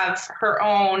have her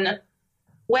own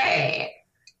way.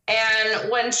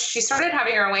 And when she started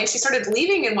having her own way, she started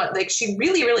believing in what like she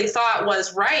really, really thought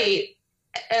was right,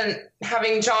 and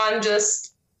having Jon just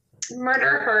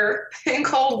murder her in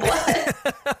cold blood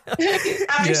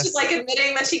after she's like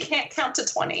admitting that she can't count to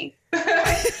 20.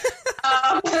 I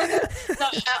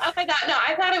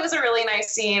thought it was a really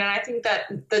nice scene, and I think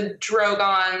that the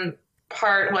Drogon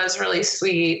part was really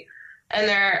sweet. And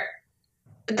there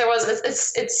was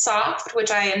it's soft,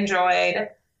 which I enjoyed,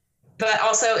 but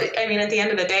also, I mean, at the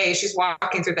end of the day, she's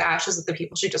walking through the ashes of the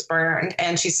people she just burned,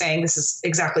 and she's saying this is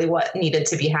exactly what needed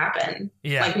to happen.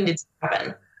 Needed to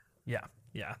happen.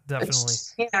 Yeah, definitely.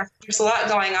 There's a lot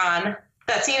going on.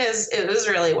 That scene it was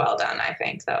really well done, I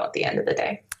think, though, at the end of the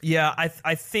day. Yeah,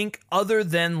 I think other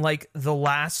than like the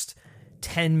last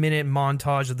 10-minute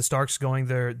montage of the Starks going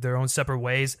their own separate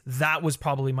ways, that was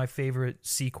probably my favorite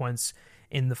sequence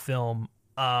in the film.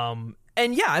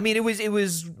 And yeah, I mean, it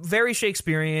was very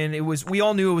Shakespearean. We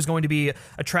all knew it was going to be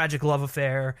a tragic love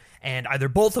affair, and either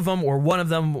both of them or one of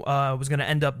them was going to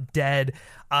end up dead.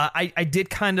 I did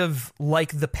kind of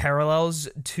like the parallels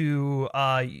to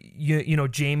you know,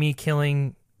 Jaime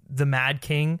killing the Mad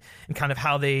King, and kind of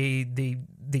how they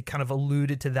kind of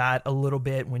alluded to that a little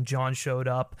bit when Jon showed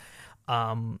up.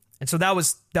 And so that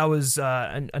was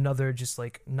another just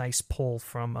like nice pull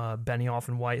from Benioff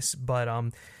and Weiss. But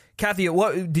Kathy,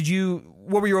 what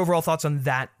were your overall thoughts on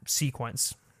that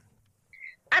sequence?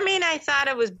 I mean, I thought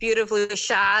it was beautifully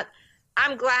shot.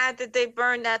 I'm glad that they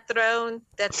burned that throne.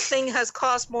 That thing has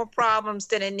caused more problems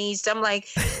than it needs to. I'm like,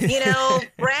 you know,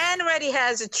 Bran already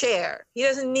has a chair. He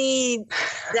doesn't need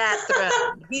that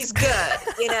throne. He's good,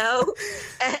 you know?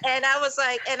 And I was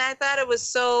like, and I thought it was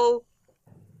so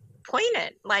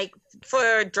poignant, like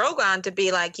for Drogon to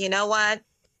be like, you know what?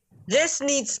 This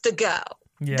needs to go.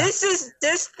 Yeah.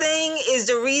 This thing is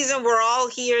the reason we're all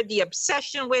here, the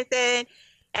obsession with it.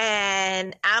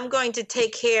 And I'm going to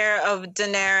take care of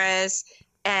Daenerys,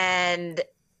 and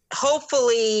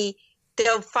hopefully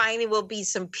there finally will be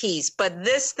some peace. But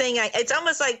this thing, it's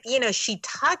almost like, you know, she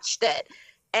touched it,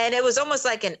 and it was almost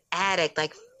like an addict,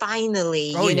 like finally,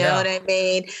 you know what I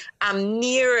mean? I'm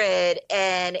near it.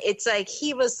 And it's like,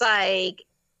 he was like,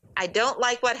 I don't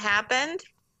like what happened,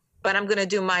 but I'm going to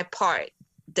do my part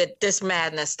that this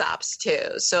madness stops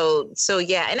too. So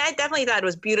yeah. And I definitely thought it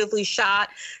was beautifully shot.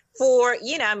 For,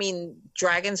 you know, I mean,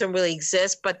 dragons don't really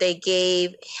exist, but they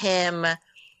gave him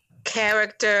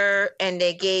character, and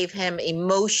they gave him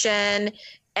emotion,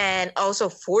 and also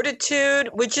fortitude,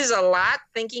 which is a lot,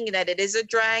 thinking that it is a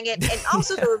dragon, and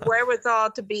also the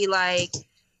wherewithal to be like,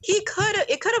 it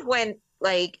could have went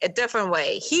like a different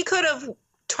way. He could have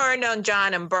turned on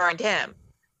Jon and burned him,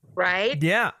 right?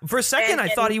 Yeah. For a second, I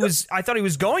thought he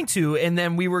was going to, and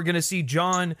then we were going to see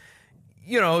Jon,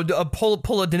 you know, pull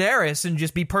a Daenerys and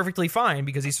just be perfectly fine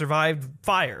because he survived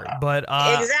fire. But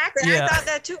exactly, yeah. I thought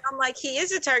that too. I'm like, he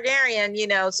is a Targaryen, you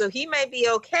know, so he may be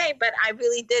okay. But I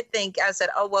really did think, I said,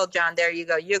 oh well, Jon, there you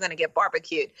go, you're gonna get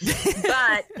barbecued.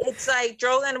 But it's like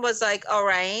Drogon was like, all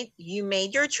right, you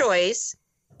made your choice,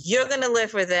 you're gonna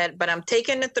live with it. But I'm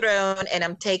taking the throne, and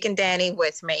I'm taking Dany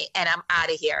with me, and I'm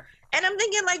out of here. And I'm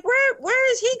thinking, like,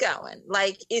 where is he going?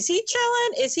 Like, is he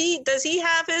chilling? Does he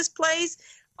have his place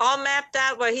all mapped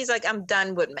out where he's like, I'm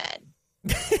done with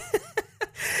men?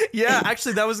 Yeah,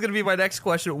 actually, that was going to be my next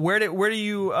question. Where do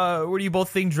you both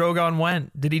think Drogon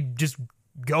went? Did he just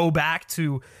go back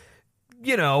to,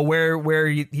 you know, where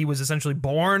he was essentially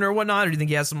born or whatnot? Or do you think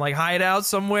he has some like hideout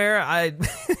somewhere?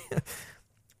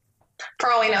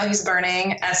 For all we know, he's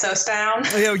burning Essos down.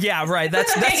 Oh, yeah, right.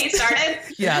 That's he started.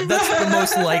 Yeah, that's the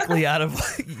most likely out of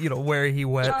where he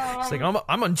went. It's like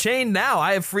I'm unchained now.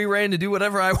 I have free reign to do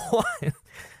whatever I want.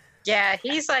 Yeah,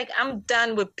 he's like, I'm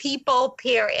done with people.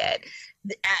 Period.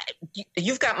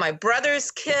 You've got my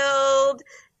brothers killed.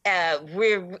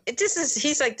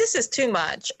 He's like, this is too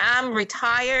much. I'm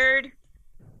retired.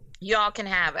 Y'all can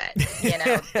have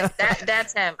it.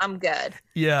 That's him. I'm good.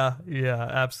 Yeah,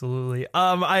 absolutely.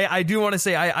 I do want to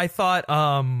say I thought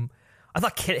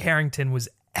Kit Harington was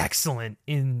excellent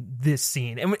in this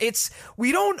scene, and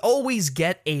we don't always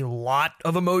get a lot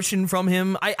of emotion from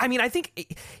him. I mean, I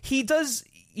think he does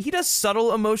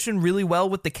subtle emotion really well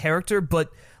with the character, but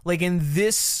like in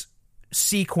this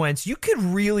sequence, you could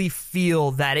really feel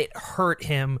that it hurt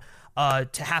him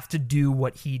to have to do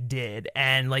what he did,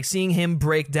 and like seeing him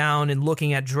break down and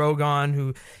looking at Drogon,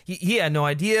 who he had no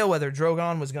idea whether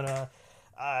Drogon was gonna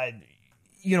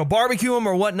barbecue him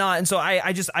or whatnot, and so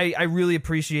I really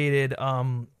appreciated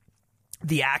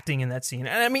the acting in that scene.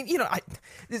 And I mean,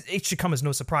 it should come as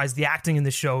no surprise, the acting in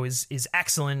the show is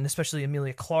excellent, and especially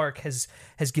Emilia Clarke has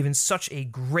given such a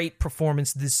great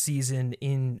performance this season,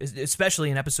 especially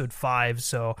in episode 5.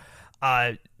 So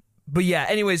but yeah,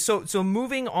 anyways, so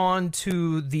moving on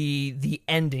to the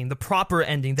ending, the proper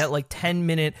ending, that like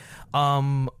 10-minute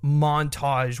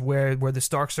montage where the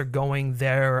Starks are going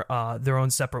their own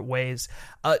separate ways.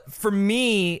 For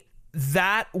me,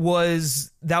 that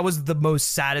was the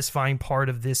most satisfying part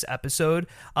of this episode,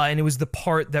 and it was the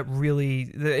part that really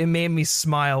it made me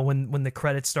smile when the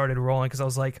credits started rolling, because I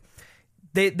was like,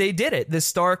 they did it. The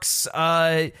Starks,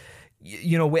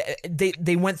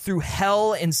 they went through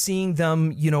hell, and seeing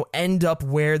them, end up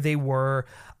where they were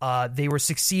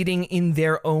succeeding in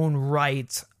their own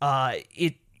right.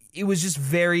 It was just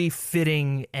very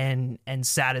fitting and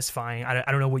satisfying.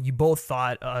 I don't know what you both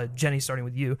thought. Jenny, starting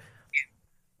with you.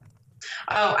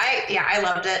 Oh, I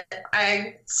loved it.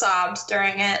 I sobbed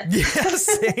during it. Yeah,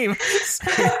 same.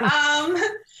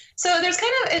 So there's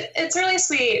it's really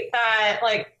sweet that,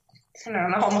 like, I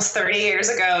don't know, almost 30 years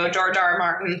ago, George R. R.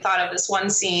 Martin thought of this one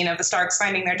scene of the Starks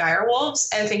finding their dire wolves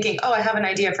and thinking, oh, I have an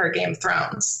idea for a Game of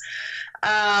Thrones,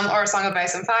 or a Song of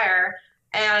Ice and Fire.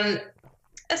 And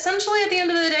essentially, at the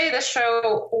end of the day, this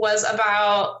show was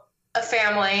about a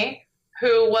family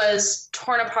who was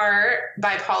torn apart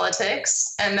by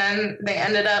politics, and then they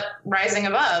ended up rising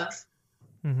above.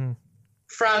 Mm-hmm.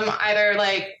 From either,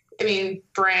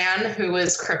 Bran, who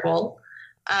was crippled,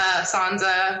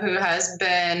 Sansa, who has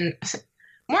been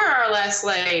more or less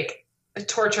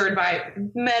tortured by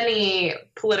many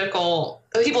people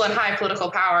in high political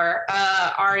power,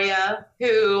 Arya,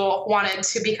 who wanted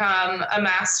to become a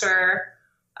master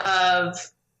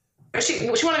of, she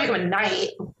wanted to become a knight.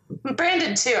 Bran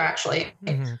did too, actually.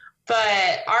 Mm-hmm.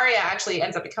 But Arya actually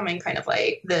ends up becoming kind of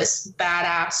like this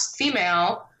badass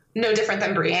female, no different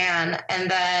than Brienne. And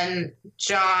then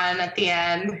Jon at the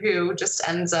end, who just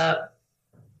ends up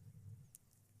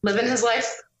living his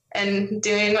life and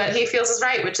doing what he feels is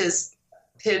right, which is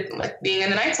being in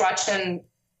the Night's Watch. And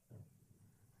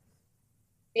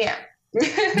yeah.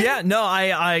 Yeah, no,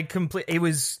 I completely, it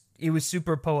was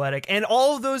super poetic. And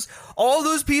all those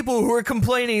people who were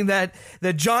complaining that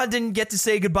Jon didn't get to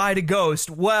say goodbye to Ghost,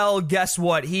 well, guess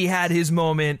what? He had his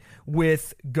moment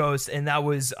with Ghost, and that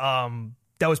was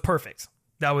perfect.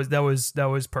 That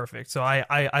was perfect. So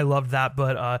I loved that.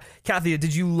 But Kathy,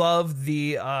 did you love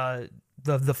the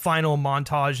final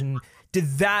montage, and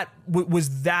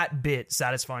was that bit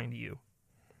satisfying to you?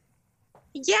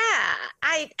 Yeah,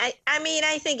 I mean,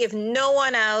 I think if no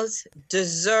one else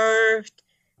deserved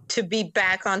to be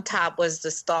back on top was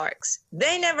the Starks.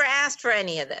 They never asked for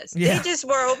any of this. Yeah. They just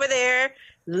were over there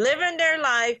living their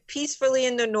life peacefully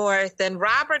in the North. Then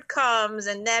Robert comes,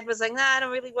 and Ned was like, I don't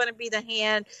really want to be the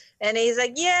hand. And he's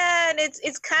like, yeah. And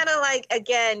it's kind of like,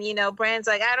 again, Bran's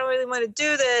like, I don't really want to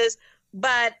do this,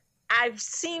 but I've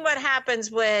seen what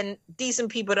happens when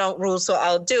decent people don't rule, so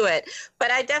I'll do it. But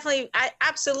I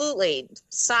absolutely,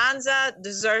 Sansa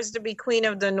deserves to be Queen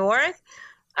of the North.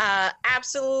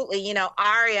 Absolutely,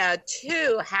 Arya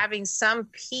too, having some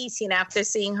peace, after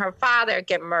seeing her father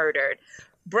get murdered.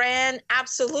 Bran,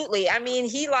 absolutely. I mean,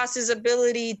 he lost his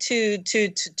ability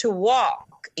to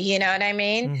walk. You know what I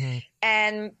mean? Mm-hmm.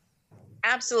 And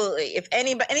absolutely, if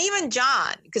anybody, and even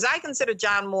Jon, because I consider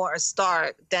Jon more a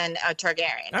Stark than a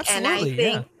Targaryen. Absolutely, and I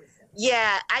think,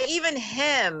 even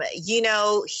him,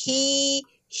 he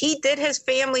did his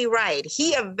family right.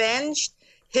 He avenged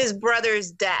his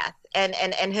brother's death and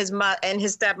his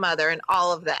stepmother and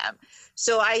all of them.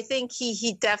 So I think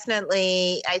he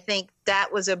definitely, I think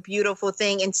that was a beautiful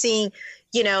thing. And seeing,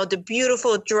 the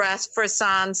beautiful dress for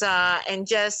Sansa, and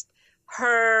just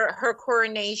her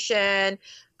coronation,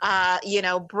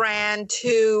 Bran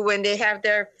too, when they have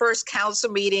their first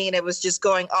council meeting and it was just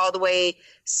going all the way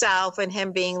south, and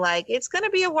him being like, it's going to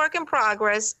be a work in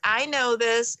progress. I know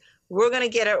this. We're going to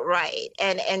get it right.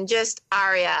 And just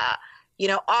Arya,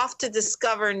 off to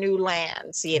discover new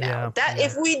lands,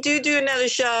 If we do another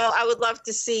show, I would love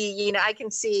to see, I can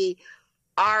see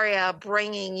Arya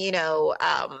bringing,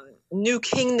 new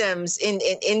kingdoms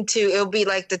into, it'll be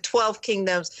like the 12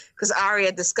 kingdoms because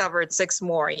Arya discovered 6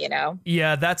 more,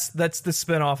 Yeah, that's the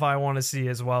spinoff I want to see,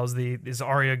 as well as is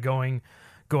Arya going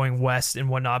west and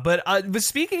whatnot. But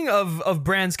speaking of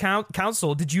Bran's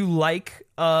council, did you like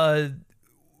the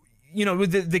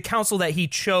council that he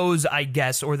chose, I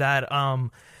guess, or that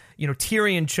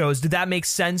Tyrion chose? Did that make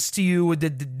sense to you?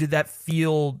 Did that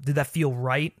feel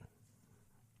right?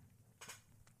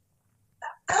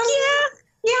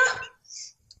 Yeah.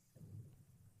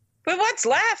 But what's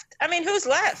left? I mean, who's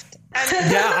left?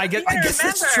 I guess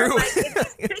that's true.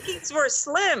 Its pickings were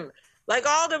slim. Like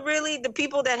all the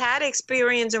people that had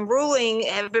experience in ruling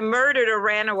have been murdered or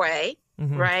ran away,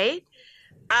 right?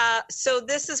 So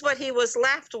this is what he was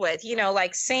left with.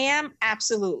 Like Sam,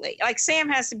 absolutely. Like Sam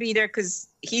has to be there because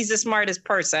he's the smartest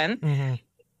person.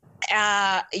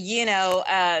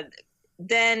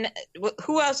 Then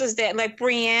who else is there? Like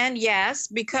Brienne, yes,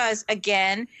 because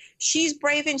again, she's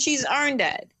brave and she's earned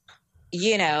it.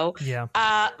 Yeah.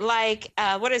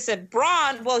 What is it?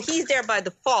 Bronn, well, he's there by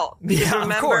default. Yeah,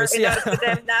 remember? Of course. In order for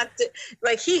them not to,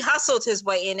 he hustled his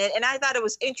way in it. And I thought it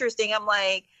was interesting. I'm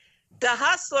like, the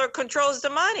hustler controls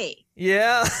the money.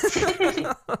 Yeah. I'm like,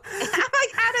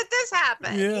 how did this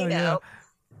happen? Yeah.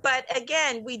 But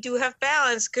again, we do have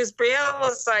balance because Brielle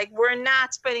was like, we're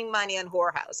not spending money on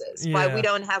whorehouses, but we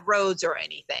don't have roads or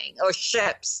anything or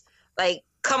ships. Like,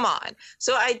 come on.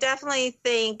 So I definitely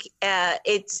think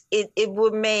it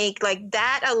would make, like,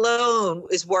 that alone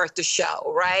is worth the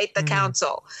show, right? The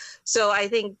council. So I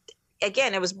think,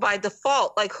 again, it was by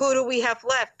default. Like, who do we have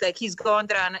left? Like, he's going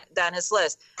down his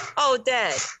list. Oh,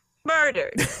 dead.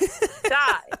 Murdered.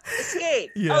 Died.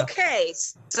 Escaped. Yeah. Okay.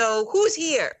 So who's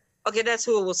here? Okay, that's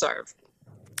who it will serve.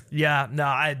 Yeah, no,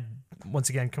 I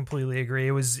once again completely agree.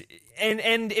 It was,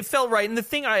 and it felt right. And the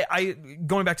thing, I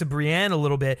going back to Brienne a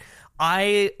little bit,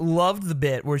 I loved the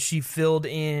bit where she filled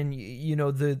in,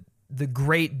 the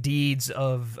great deeds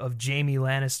of Jaime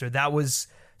Lannister. That was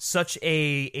such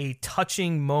a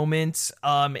touching moment,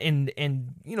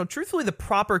 and truthfully, the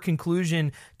proper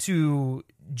conclusion to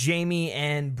Jaime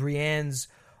and Brienne's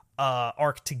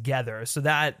arc together. So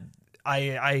that.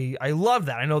 I love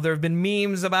that. I know there have been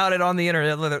memes about it on the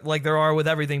internet, like there are with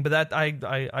everything, but that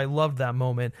I loved that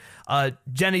moment.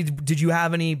 Jenny, did you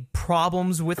have any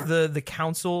problems with the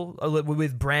council,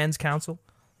 with Bran's council?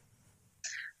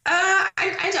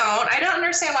 I don't. I don't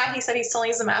understand why he said he still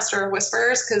needs the Master of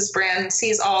Whispers, because Bran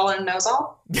sees all and knows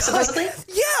all, supposedly.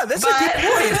 Yeah, that's a good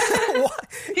point.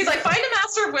 He's like, find a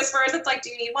Master of Whispers. It's like,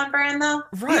 do you need one, Bran, though?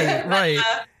 Right, right.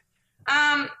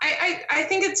 I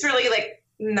think it's really, like,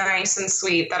 nice and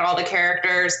sweet that all the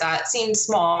characters that seemed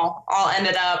small all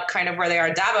ended up kind of where they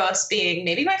are. Davos being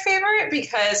maybe my favorite,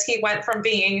 because he went from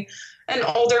being an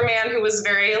older man who was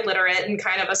very illiterate and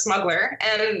kind of a smuggler,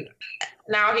 and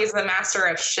now he's the master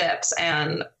of ships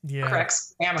and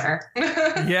corrects grammar.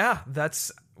 Yeah,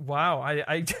 that's wow.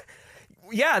 I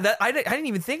didn't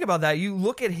even think about that. You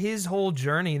look at his whole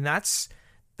journey, and that's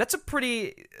a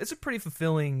pretty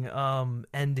fulfilling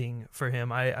ending for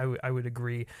him. I would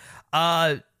agree.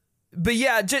 But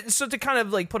yeah, so to kind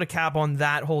of like put a cap on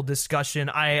that whole discussion,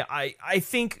 I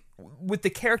think with the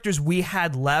characters we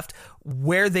had left,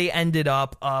 where they ended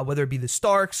up, whether it be the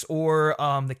Starks or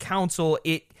the Council,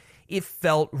 it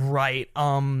felt right.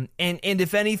 And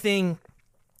if anything,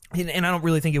 and I don't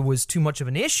really think it was too much of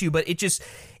an issue, but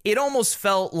it almost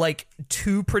felt like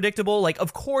too predictable. Like,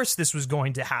 of course this was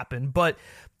going to happen, but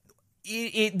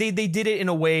they did it in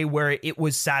a way where it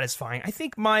was satisfying. I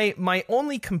think my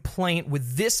only complaint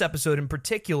with this episode in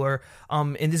particular,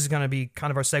 and this is going to be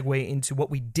kind of our segue into what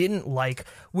we didn't like,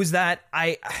 was that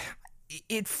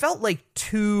it felt like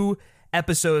 2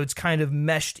 episodes kind of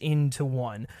meshed into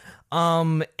one.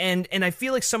 And I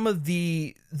feel like some of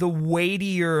the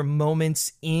weightier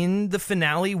moments in the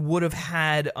finale would have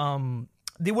had,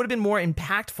 they would have been more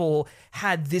impactful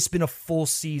had this been a full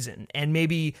season, and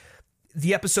maybe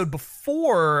the episode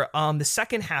before, the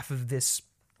second half of this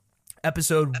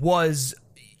episode was,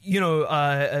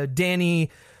 Dany,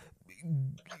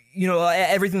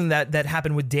 everything that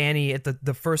happened with Dany at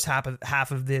the first half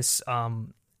of this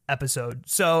episode.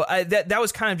 So that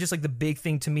was kind of just like the big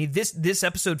thing to me. This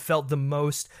episode felt the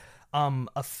most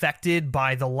affected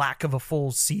by the lack of a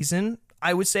full season.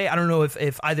 I would say. I don't know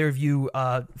if either of you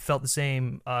felt the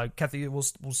same. Kathy, we'll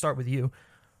start with you.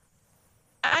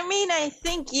 I mean, I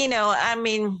think,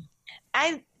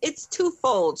 it's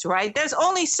twofold, right? There's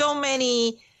only so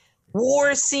many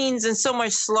war scenes and so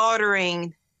much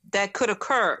slaughtering that could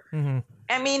occur. Mm-hmm.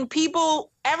 I mean,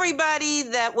 everybody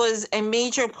that was a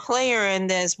major player in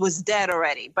this was dead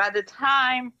already by the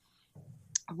time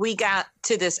we got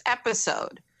to this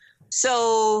episode.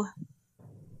 So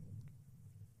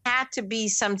had to be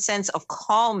some sense of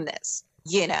calmness,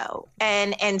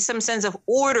 and some sense of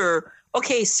order.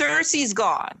 Okay, Cersei's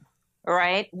gone,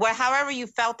 right? Well, however you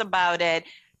felt about it,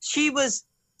 she was,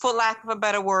 for lack of a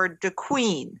better word, the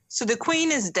queen. So the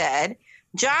queen is dead.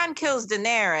 Jon kills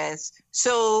Daenerys.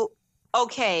 So,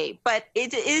 okay, but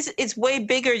it's way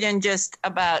bigger than just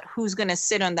about who's going to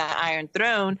sit on that Iron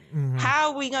Throne. Mm-hmm.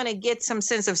 How are we going to get some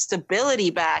sense of stability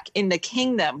back in the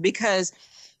kingdom? Because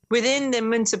within the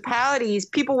municipalities,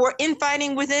 people were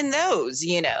infighting within those,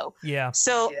 Yeah.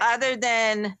 So other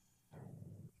than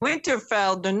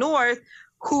Winterfell, the North,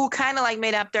 who kind of like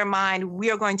made up their mind,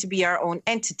 we are going to be our own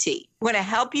entity. We're going to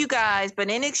help you guys, but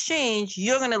in exchange,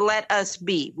 you're going to let us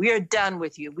be. We are done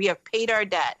with you. We have paid our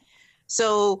debt.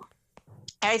 So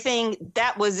I think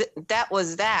that was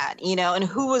that, and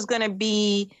who was going to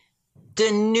be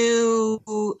the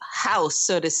new house,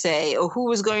 so to say, or who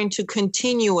was going to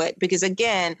continue it? Because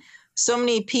again, so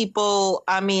many people,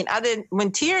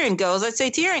 when Tyrion goes, let's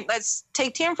take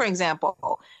Tyrion, for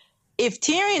example. If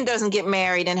Tyrion doesn't get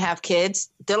married and have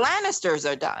kids, the Lannisters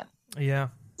are done. Yeah.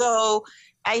 So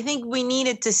I think we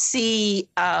needed to see,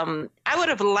 I would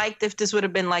have liked if this would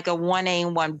have been like a 1A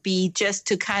and 1B, just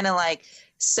to kind of like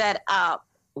set up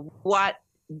what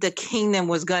the kingdom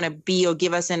was going to be or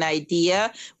give us an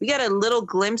idea. We got a little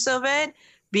glimpse of it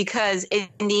because in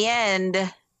the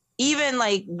end, even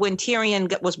like when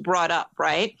Tyrion was brought up,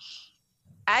 right?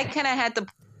 I kind of had to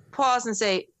pause and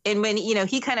say, and when,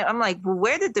 I'm like, well,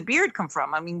 where did the beard come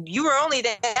from? I mean, you were only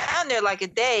down there like a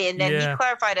day. And then he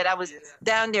clarified that I was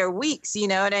down there weeks, you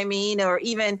know what I mean? Or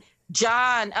even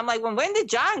Jon, I'm like, well, when did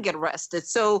Jon get arrested?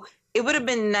 So it would have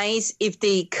been nice if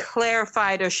they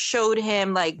clarified or showed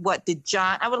him like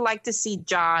I would like to see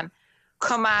Jon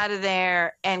come out of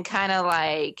there and kind of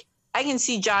like, I can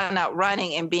see Jon out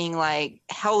running and being like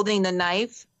holding the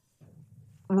knife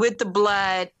with the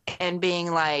blood and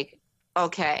being like,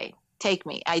 okay, take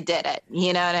me. I did it.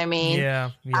 You know what I mean?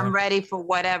 Yeah. I'm ready for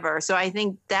whatever. So I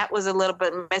think that was a little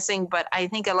bit missing, but I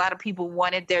think a lot of people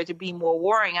wanted there to be more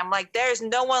warring. I'm like, there's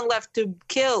no one left to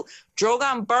kill.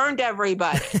 Drogon burned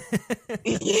everybody.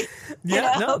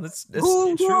 That's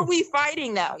who true. are we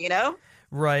fighting now,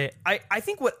 Right. I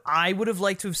think what I would have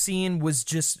liked to have seen was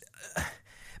just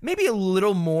maybe a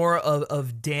little more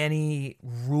of Dany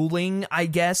ruling, I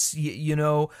guess,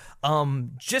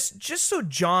 just so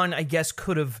Jon, I guess,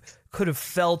 could have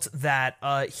felt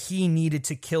that he needed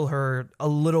to kill her a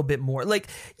little bit more. Like,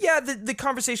 yeah, the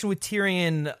conversation with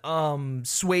Tyrion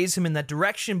sways him in that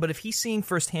direction, but if he's seeing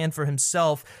firsthand for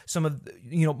himself some of,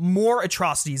 more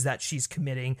atrocities that she's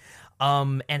committing,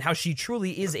 and how she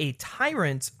truly is a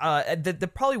tyrant, that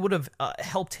probably would have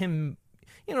helped him,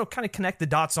 kind of connect the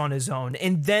dots on his own,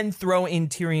 and then throw in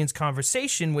Tyrion's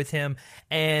conversation with him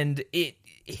and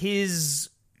his,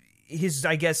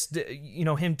 I guess,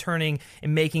 him turning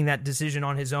and making that decision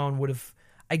on his own would have,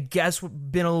 I guess,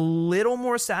 been a little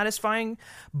more satisfying.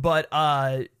 But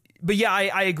yeah,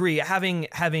 I agree. Having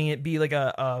it be like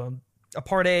a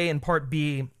part A and part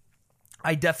B,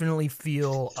 I definitely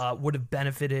feel would have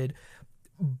benefited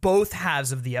both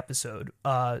halves of the episode.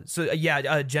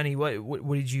 Jenny,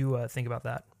 what did you think about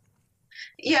that?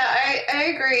 Yeah, I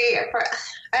agree.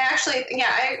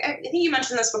 I think you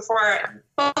mentioned this before.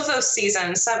 Both those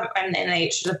seasons, 7 and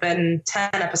 8, should have been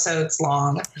 10 episodes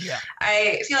long. Yeah.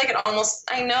 I feel like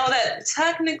I know that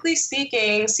technically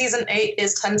speaking, season 8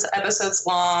 is 10 episodes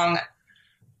long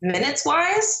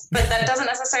minutes-wise, but that doesn't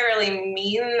necessarily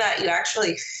mean that you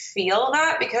actually feel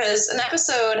that, because an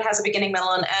episode has a beginning,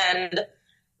 middle, and end,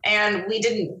 and we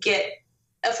didn't get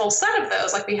a full set of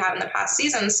those like we have in the past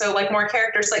seasons. So like more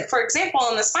characters, like for example,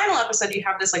 in this final episode, you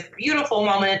have this like beautiful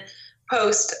moment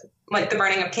post like the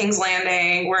burning of King's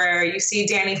Landing where you see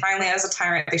Dany finally as a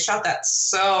tyrant. They shot that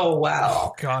so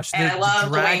well. Oh, gosh. And I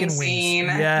love the dragon wing scene.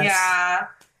 Yes. Yeah.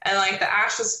 And like the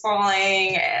ashes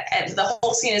falling and the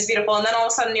whole scene is beautiful. And then all of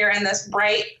a sudden you're in this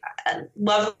bright,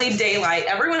 lovely daylight.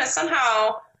 Everyone is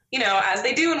somehow, as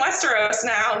they do in Westeros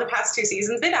now in the past 2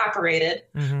 seasons, they've apparated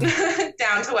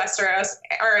down to Westeros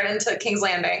or into King's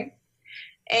Landing.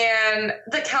 And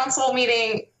the council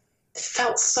meeting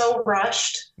felt so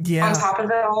rushed on top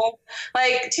of it all.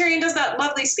 Like Tyrion does that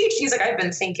lovely speech. He's like, I've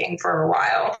been thinking for a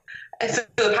while.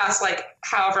 for the past like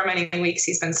however many weeks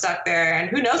he's been stuck there, and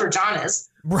who knows where John is.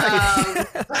 Right.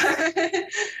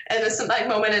 And this like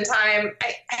moment in time,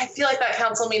 I feel like that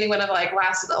council meeting would have like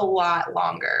lasted a lot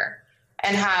longer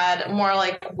and had more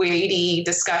like weighty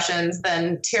discussions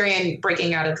than Tyrion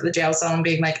breaking out of the jail cell and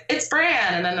being like, it's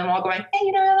Bran, and then them all going,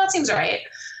 hey, that seems right.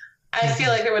 I feel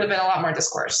like there would have been a lot more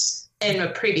discourse in the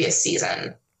previous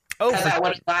season. Oh, that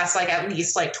would have lasted like at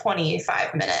least like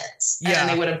 25 minutes. Yeah. And then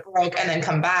they would have broke and then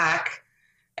come back,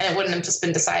 and it wouldn't have just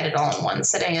been decided all in one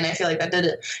sitting. And I feel like that did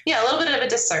it, a little bit of a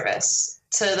disservice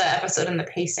to the episode and the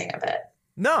pacing of it.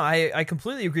 No, I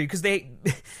completely agree, because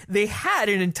they had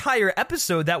an entire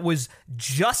episode that was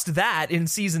just that in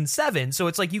season 7. So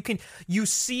it's like you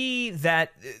see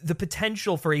that the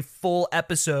potential for a full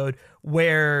episode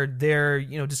where they're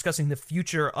discussing the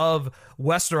future of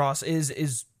Westeros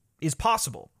is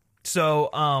possible. So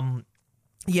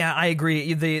yeah, I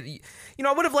agree.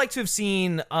 I would have liked to have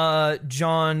seen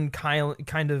John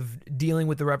kind of dealing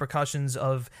with the repercussions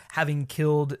of having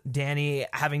killed Dany,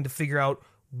 having to figure out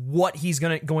what he's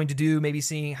going to do, maybe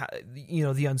seeing how,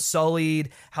 the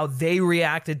Unsullied, how they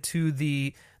reacted to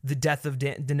the death of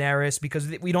Daenerys, because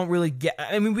we don't really get,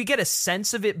 we get a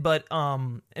sense of it, but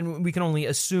and we can only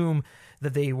assume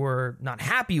that they were not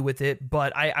happy with it,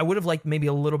 but I would have liked maybe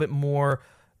a little bit more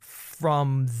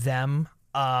from them,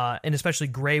 and especially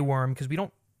Grey Worm, because we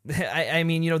don't,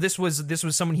 this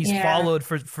was someone he's followed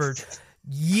for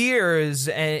years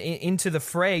into the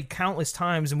fray countless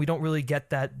times, and we don't really get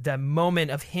that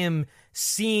moment of him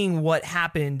seeing what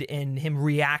happened and him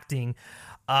reacting.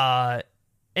 And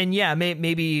yeah,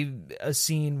 maybe a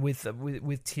scene with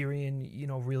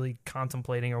Tyrion, really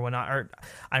contemplating or whatnot, or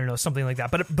I don't know, something like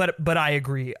that. But I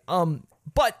agree.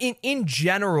 But in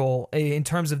general, in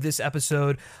terms of this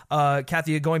episode,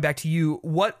 Kathy, going back to you,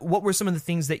 what were some of the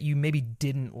things that you maybe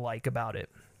didn't like about it?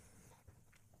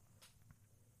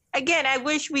 Again, I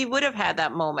wish we would have had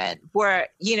that moment where,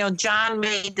 John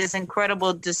made this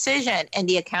incredible decision, and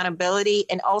the accountability,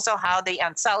 and also how the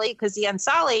Unsullied, because the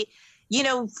Unsullied,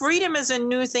 freedom is a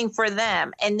new thing for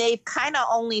them, and they've kind of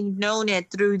only known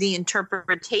it through the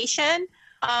interpretation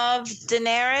of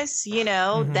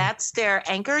Daenerys. That's their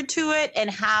anchor to it, and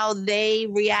how they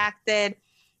reacted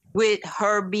with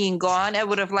her being gone. I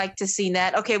would have liked to see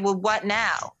that. Okay, well, what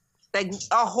now? Like,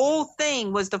 a whole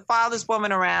thing was to follow this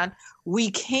woman around. We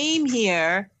came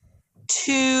here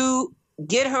to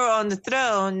get her on the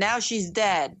throne. Now she's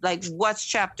dead. Like, what's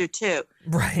chapter 2?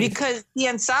 Right. Because the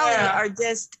Unsullied are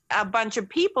just a bunch of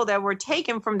people that were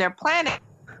taken from their planet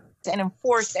and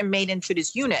enforced and made into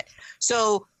this unit.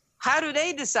 So how do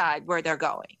they decide where they're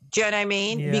going? Do you know what I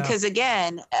mean? Yeah. Because,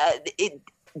 again,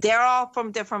 they're all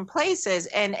from different places.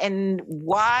 And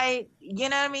why, you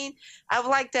know what I mean? I would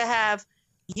like to have,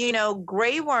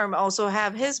 Grey Worm also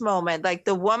have his moment. Like,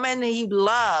 the woman he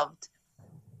loved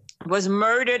was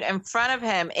murdered in front of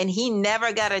him, and he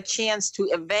never got a chance to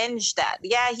avenge that.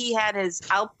 Yeah, he had his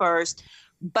outburst,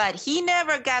 but he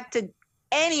never got to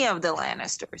any of the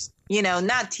Lannisters.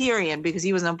 Not Tyrion, because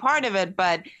he wasn't a part of it,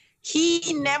 but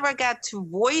he never got to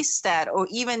voice that, or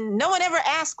even no one ever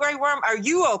asked Grey Worm, "Are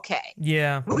you okay?"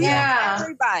 Yeah, We asked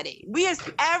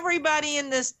everybody in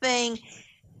this thing.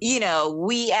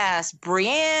 We asked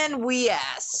Brienne, we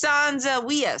asked Sansa,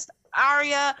 we asked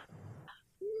Arya.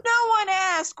 No one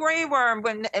asked Grey Worm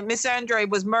when Missandei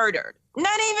was murdered.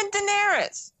 Not even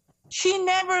Daenerys. She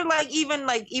never even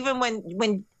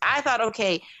when I thought,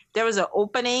 okay, there was an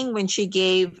opening when she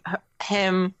gave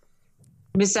him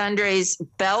Missandei's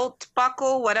belt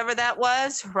buckle, whatever that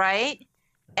was, right?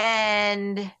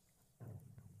 And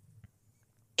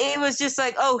it was just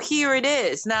like, oh, here it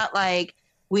is. Not like,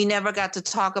 we never got to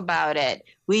talk about it.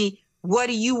 What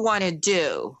do you want to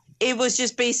do? It was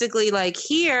just basically like,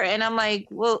 here. And I'm like,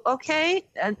 well, okay.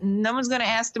 No one's going to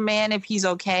ask the man if he's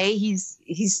okay. He's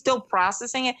still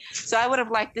processing it. So I would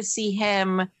have liked to see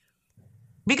him,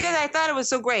 because I thought it was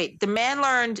so great. The man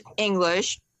learned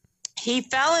English. He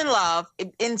fell in love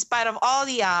in spite of all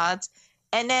the odds.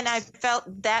 And then I felt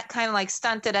that kind of like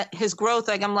stunted his growth.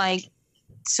 Like, I'm like,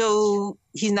 so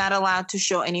he's not allowed to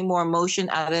show any more emotion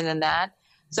other than that.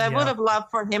 So I would have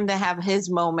loved for him to have his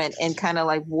moment and kind of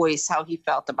like voice how he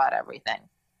felt about everything.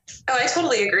 Oh, I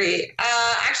totally agree.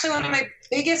 Actually, one of my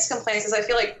biggest complaints is I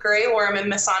feel like Grey Worm and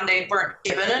Missandei weren't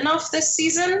given enough this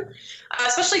season,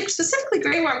 specifically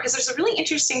Grey Worm, because there's a really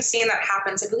interesting scene that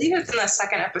happens. I believe it's in the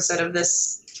second episode of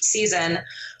this season,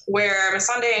 where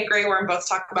Missandei and Grey Worm both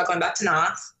talk about going back to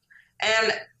Noth.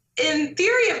 And in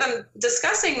theory of them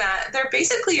discussing that, they're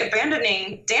basically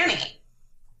abandoning Dany.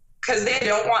 Because they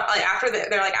don't want,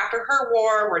 they're like, after her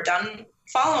war, we're done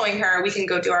following her, we can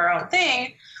go do our own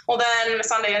thing. Well, then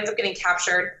Missandei ends up getting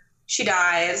captured. she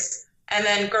dies, and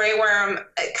then Grey Worm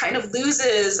kind of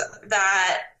loses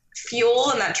that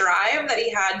fuel and that drive that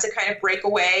he had to kind of break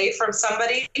away from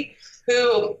somebody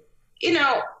who, you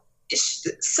know,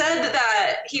 said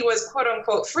that he was quote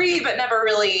unquote free, but never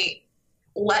really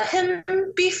let him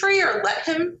be free or let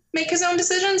him make his own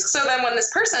decisions. So then when this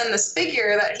person, this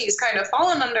figure that he's kind of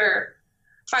fallen under,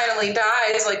 finally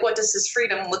dies, like, what does his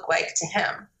freedom look like to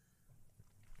him?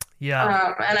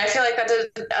 Yeah. And I feel like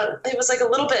that it was like a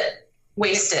little bit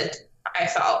wasted, I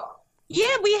felt.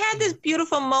 Yeah, we had this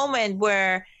beautiful moment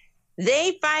where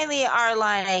they finally are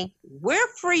like, we're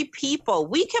free people.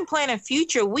 We can plan a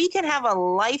future. We can have a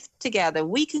life together.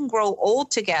 We can grow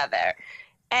old together.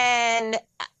 And,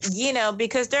 you know,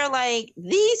 because they're like,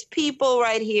 these people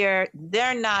right here,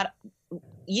 they're not,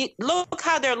 look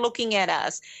how they're looking at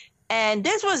us. And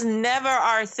this was never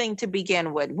our thing to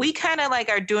begin with. We kind of like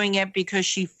are doing it because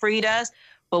she freed us.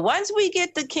 But once we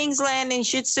get to King's Landing,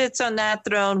 she sits on that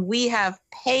throne, we have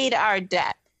paid our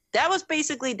debt. That was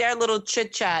basically their little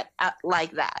chit chat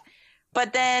like that.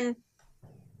 But then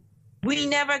we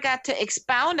never got to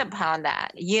expound upon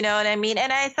that. You know what I mean?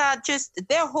 And I thought just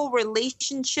their whole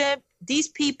relationship, these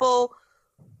people,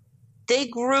 they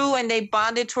grew and they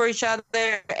bonded to each other.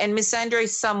 And Missandei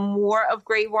saw more of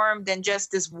Grey Worm than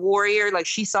just this warrior. Like,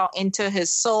 she saw into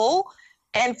his soul.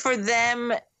 And for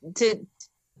them to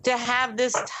have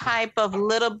this type of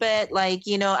little bit, like,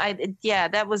 you know,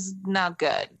 that was not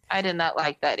good. I did not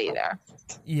like that either.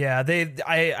 Yeah,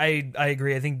 I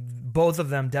agree. I think both of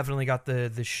them definitely got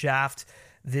the shaft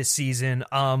this season.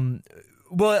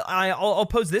 Well, I'll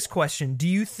pose this question. Do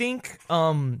you think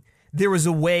there was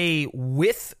a way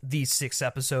with these 6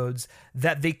 episodes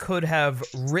that they could have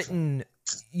written,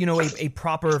 you know, a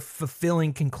proper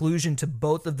fulfilling conclusion to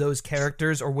both of those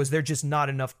characters, or was there just not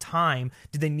enough time?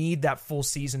 Did they need that full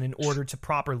season in order to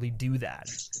properly do that?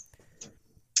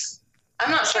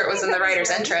 I'm not sure it was in the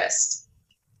writer's interest.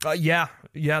 Yeah,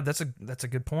 that's a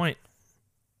good point.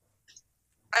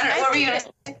 I don't know. What were you going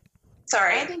to say?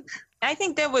 Sorry. I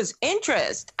think there was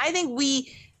interest. I think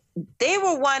they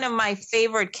were one of my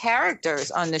favorite characters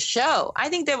on the show. I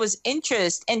think there was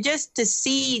interest, and just to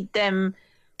see them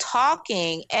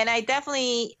talking, and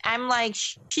I'm like,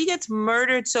 she gets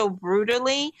murdered so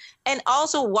brutally, and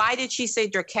also, why did she say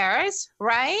Dracarys,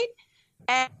 right?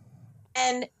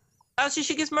 And also,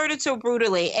 she gets murdered so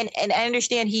brutally, and I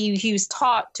understand he was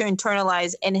taught to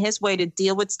internalize, and his way to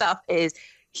deal with stuff is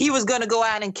he was going to go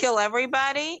out and kill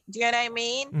everybody. Do you know what I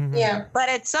mean? Mm-hmm. Yeah. But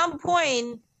at some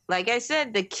point, like I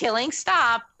said, the killing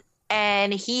stopped,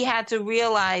 and he had to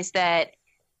realize that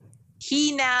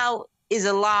he now is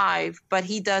alive, but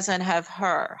he doesn't have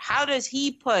her. How does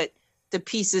he put the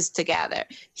pieces together?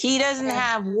 He doesn't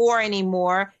have war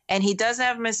anymore, and he doesn't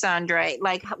have Missandei.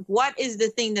 Like, what is the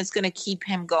thing that's going to keep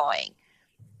him going?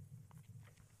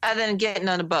 Other than getting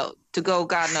on a boat to go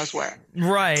God knows where.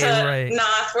 Right.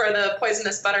 Noth, where the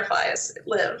poisonous butterflies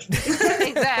live.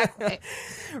 Exactly.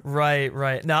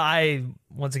 Right. Now, I,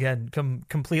 once again,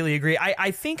 completely agree. I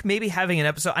think maybe having an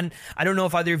episode, and I don't know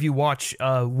if either of you watch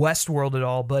Westworld at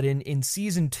all, but in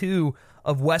season 2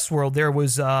 of Westworld, there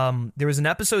was an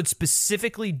episode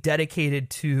specifically dedicated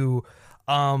to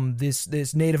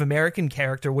this Native American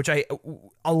character, which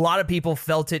a lot of people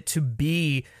felt it to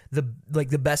be the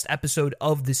best episode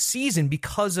of the season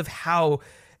because of how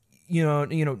you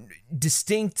know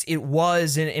distinct it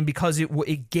was, and because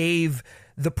it gave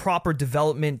the proper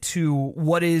development to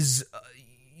what is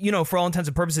for all intents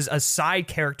and purposes a side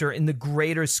character in the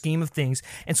greater scheme of things.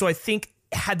 And so I think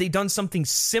had they done something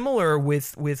similar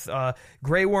with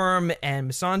Grey Worm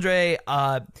and Missandei,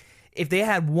 if they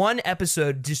had one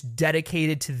episode just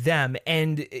dedicated to them,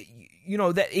 and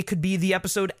that it could be the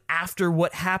episode after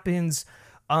what happens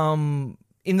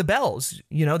in the Bells,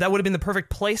 that would have been the perfect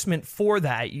placement for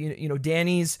that.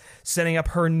 Dany's setting up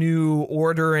her new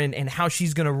order and how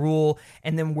she's going to rule,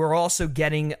 and then we're also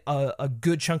getting a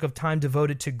good chunk of time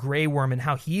devoted to Grey Worm and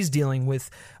how he's dealing with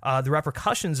the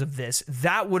repercussions of this.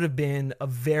 That would have been a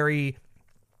very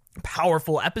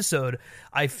powerful episode,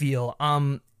 I feel.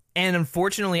 And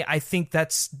unfortunately, I think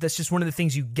that's just one of the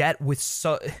things you get with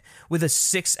a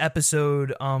 6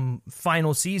 episode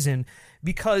final season,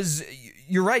 because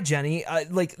you're right, Jenny.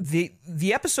 Like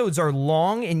the episodes are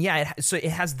long, and so it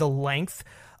has the length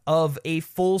of a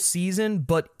full season,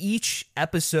 but each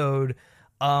episode,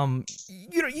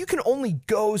 you can only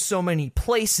go so many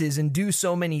places and do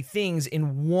so many things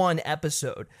in one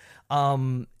episode.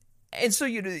 And so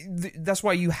that's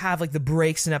why you have like the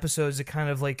breaks in episodes that kind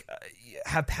of like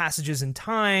have passages in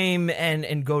time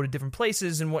and go to different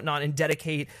places and whatnot, and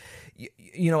dedicate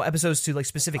episodes to like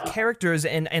specific characters.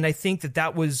 And I think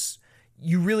that was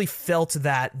you really felt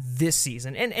that this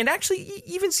season, and actually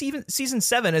even season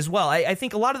 7 as well. I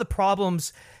think a lot of the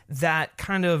problems that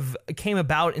kind of came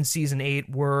about in season 8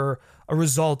 were a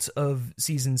result of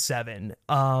season 7.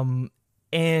 And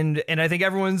I think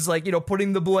everyone's like,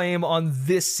 putting the blame on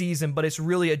this season, but it's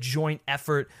really a joint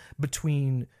effort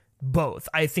between both.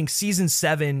 I think season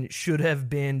 7 should have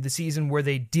been the season where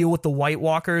they deal with the White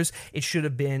Walkers. That should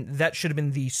have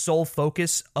been the sole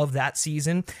focus of that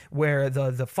season, where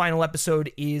the final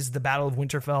episode is the Battle of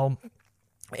Winterfell.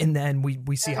 And then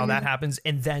we see how that happens,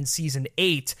 and then season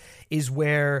 8 is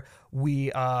where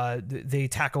they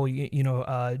tackle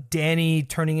Dany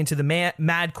turning into the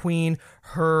Mad Queen,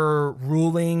 her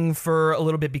ruling for a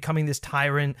little bit, becoming this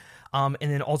tyrant, and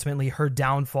then ultimately her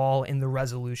downfall in the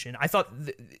resolution. I thought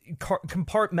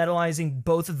compartmentalizing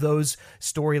both of those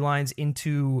storylines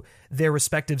into their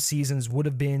respective seasons would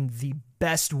have been the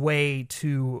best way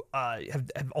to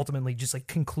have ultimately just like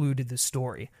concluded the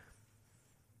story.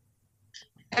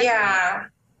 Yeah,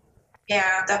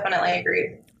 definitely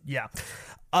agree. Yeah.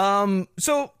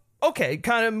 So okay,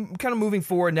 kind of moving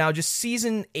forward now, just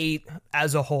season 8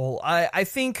 as a whole. I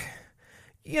think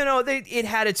it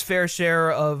had its fair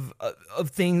share of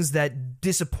things that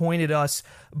disappointed us,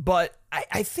 but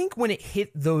I think when it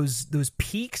hit those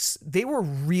peaks, they were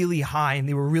really high and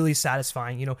they were really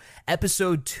satisfying.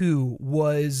 Episode 2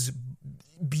 was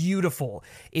beautiful.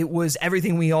 It was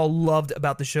everything we all loved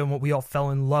about the show and what we all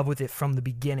fell in love with it from the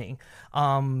beginning.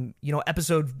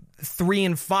 Episode 3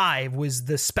 and 5 was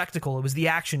the spectacle. It was the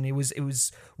action. It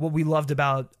was what we loved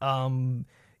about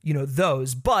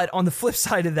those. But on the flip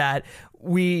side of that,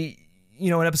 in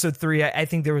episode 3, I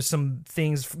think there was some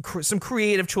things, some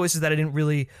creative choices that I didn't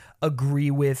really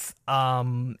agree with.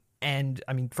 And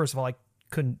I mean, first of all, I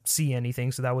couldn't see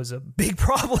anything, so that was a big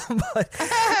problem. But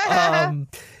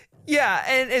yeah,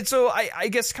 and so I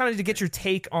guess kind of to get your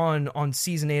take on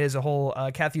season 8 as a whole,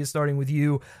 Kathy, is starting with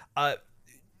you.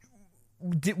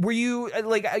 Were you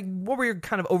what were your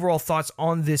kind of overall thoughts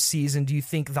on this season? Do you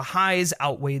think the highs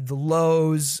outweighed the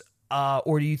lows,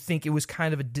 or do you think it was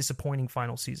kind of a disappointing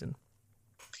final season?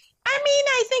 I mean,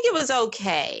 I think it was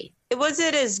okay. Was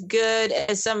it as good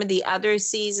as some of the other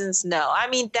seasons? No. I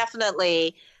mean,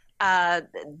 definitely.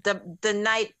 The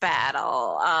night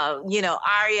battle,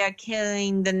 Arya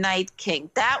killing the Night King.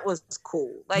 That was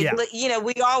cool.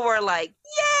 We all were like,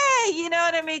 yeah, you know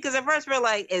what I mean? Because at first we're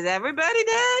like, is everybody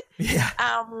dead? Yeah.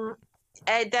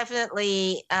 I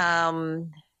definitely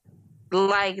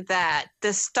like that.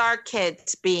 The Stark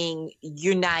kids being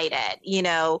united,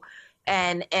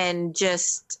 and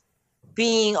just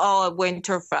being all at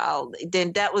Winterfell.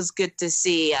 Then that was good to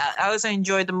see. I also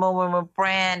enjoyed the moment when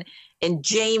Bran and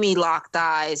Jaime locked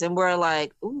eyes, and we're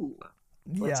like, ooh,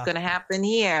 what's going to happen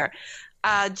here?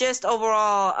 Just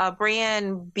overall,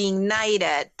 Brienne being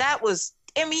knighted, that's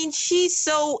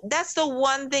the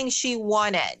one thing she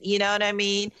wanted. You know what I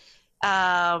mean?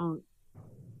 I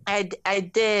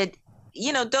did,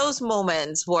 those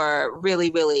moments were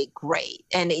really, really great.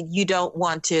 And you don't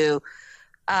want to,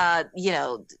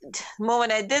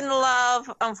 moment I didn't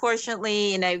love,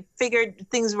 unfortunately, and I figured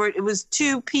it was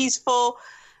too peaceful.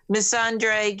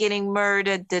 Missandei getting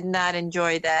murdered, did not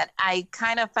enjoy that. I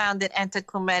kind of found it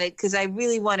anticlimactic because I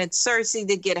really wanted Cersei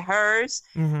to get hers.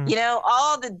 Mm-hmm.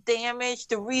 All the damage,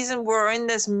 the reason we're in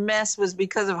this mess was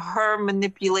because of her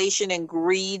manipulation and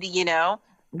greed,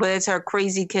 whether it's her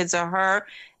crazy kids or her.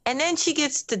 And then she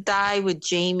gets to die with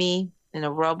Jaime in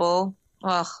a rubble.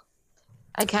 Ugh.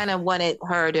 I kind of wanted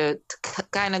her to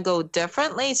kind of go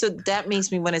differently. So that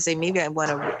makes me want to say maybe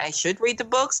I should read the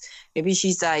books. Maybe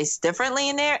she dies differently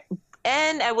in there.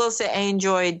 And I will say I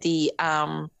enjoyed the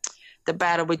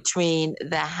battle between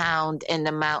the Hound and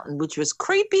the Mountain, which was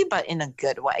creepy, but in a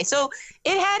good way. So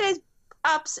it had its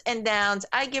ups and downs.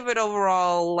 I give it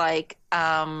overall like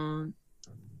a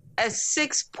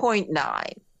 6.9.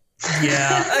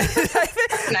 Yeah.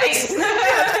 Nice.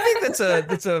 I think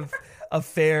that's a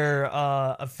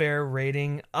fair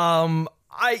rating.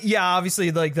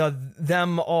 Obviously like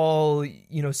them all,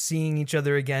 seeing each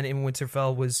other again in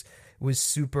Winterfell was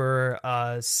super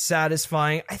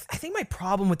satisfying. I think my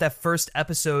problem with that first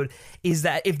episode is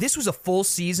that if this was a full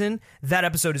season, that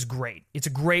episode is great. It's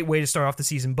a great way to start off the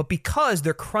season, but because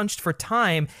they're crunched for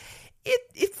time,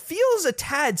 it feels a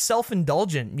tad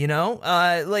self-indulgent,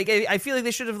 I feel like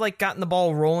they should have gotten the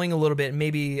ball rolling a little bit, and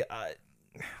maybe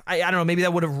I don't know, maybe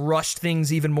that would have rushed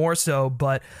things even more so,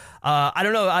 but I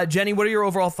don't know. Jenny, what are your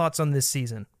overall thoughts on this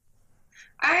season?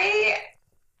 I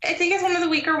think it's one of the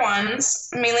weaker ones,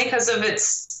 mainly because of it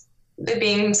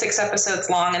being 6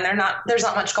 episodes long, and there's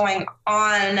not much going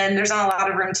on, and there's not a lot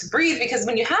of room to breathe, because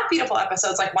when you have beautiful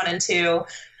episodes like 1 and 2,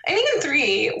 and even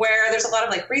 3, where there's a lot of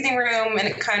like breathing room and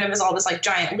it kind of is all this like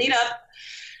giant lead up.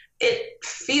 It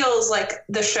feels like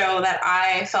the show that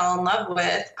I fell in love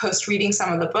with post reading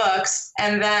some of the books.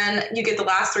 And then you get the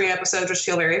last 3 episodes, which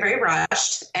feel very, very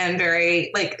rushed and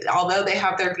very like, although they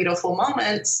have their beautiful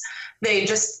moments, they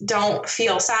just don't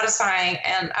feel satisfying.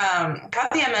 And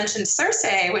Kathy, I mentioned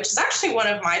Cersei, which is actually one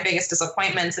of my biggest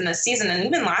disappointments in this season and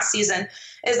even last season,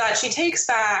 is that she takes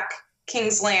back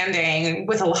King's Landing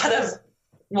with a lot of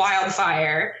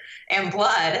wildfire and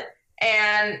blood.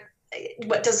 And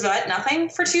what does that? Nothing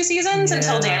for 2 seasons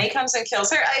until Dany comes and kills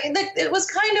her. It was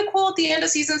kind of cool at the end of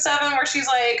season 7 where she's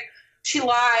like, she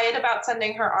lied about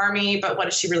sending her army, but what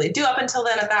does she really do up until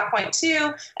then at that point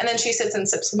too? And then she sits and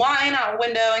sips wine out a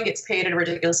window and gets paid a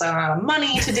ridiculous amount of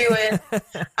money to do it.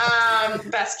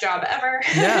 Best job ever.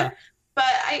 Yeah.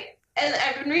 But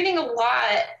I've been reading a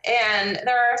lot, and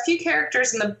there are a few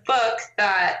characters in the book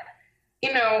that,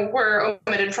 you know, were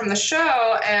omitted from the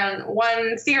show. And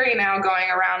one theory now going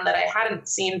around that I hadn't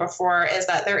seen before is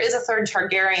that there is a 3rd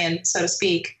Targaryen, so to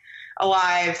speak,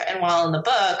 alive and well in the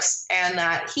books, and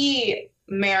that he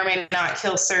may or may not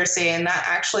kill Cersei. And that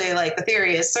actually, like, the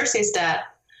theory is Cersei's death.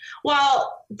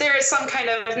 Well, there is some kind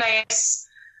of nice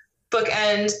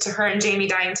bookend to her and Jaime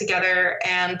dying together,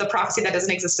 and the prophecy that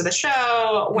doesn't exist in the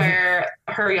show where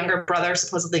her younger brother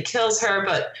supposedly kills her.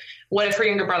 But what if her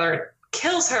younger brother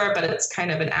kills her, but it's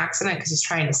kind of an accident because he's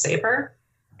trying to save her?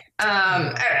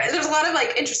 There's a lot of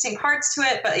like interesting parts to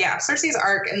it, but yeah, Cersei's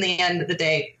arc in the end of the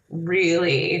day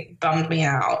really bummed me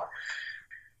out.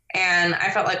 And I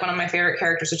felt like one of my favorite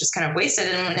characters was just kind of wasted.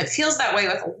 And it feels that way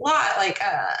with a lot. Like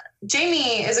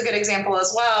Jaime is a good example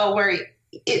as well, where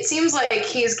it seems like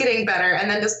he's getting better and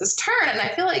then does this turn. And I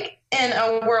feel like in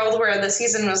a world where the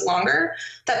season was longer,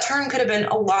 that turn could have been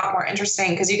a lot more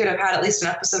interesting, because you could have had at least an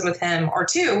episode with him or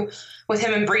 2 with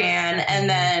him and Brienne. And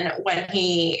then when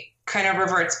he kind of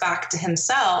reverts back to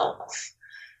himself,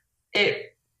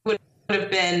 it would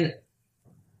have been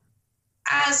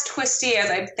as twisty as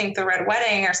I think the Red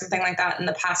Wedding or something like that in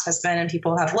the past has been and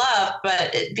people have loved.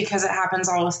 But because it happens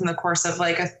all within the course of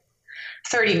like a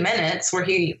 30 minutes where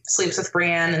he sleeps with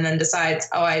Brienne and then decides,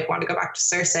 oh, I want to go back to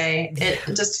Cersei, it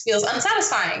just feels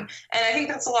unsatisfying. And I think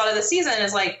that's a lot of the season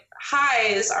is like,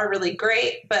 highs are really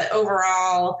great, but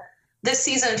overall this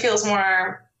season feels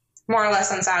more or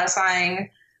less unsatisfying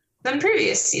than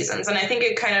previous seasons. And I think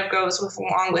it kind of goes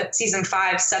along with season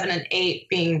 5, 7, and 8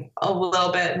 being a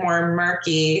little bit more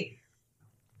murky.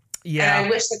 Yeah. And I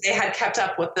wish that they had kept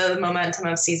up with the momentum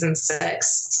of season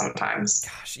 6 sometimes.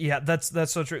 Gosh, yeah, that's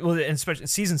so true. Well, and especially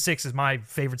season 6 is my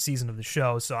favorite season of the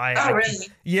show. So really?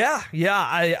 Yeah.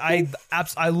 I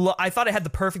thought it had the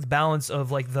perfect balance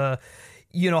of like the,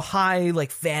 you know, high like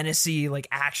fantasy like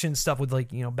action stuff with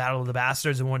like, you know, Battle of the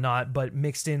Bastards and whatnot, but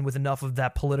mixed in with enough of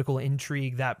that political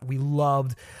intrigue that we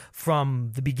loved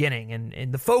from the beginning.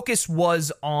 And the focus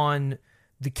was on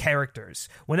the characters.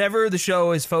 Whenever the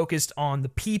show is focused on the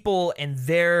people and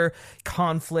their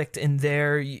conflict and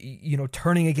their, you know,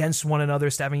 turning against one another,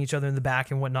 stabbing each other in the back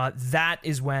and whatnot, that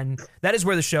is where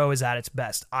the show is at its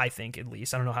best, I think, at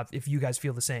least. I don't know if you guys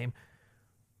feel the same.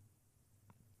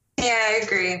 Yeah, I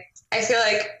agree. I feel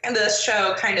like this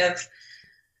show kind of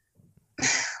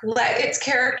let its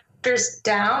characters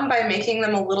down by making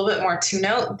them a little bit more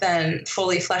two-note than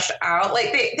fully fleshed out.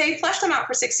 Like they fleshed them out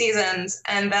for 6 seasons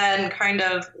and then kind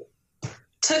of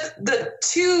took the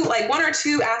 1 or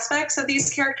 2 aspects of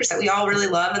these characters that we all really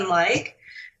love and like,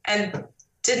 and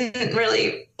didn't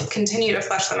really continue to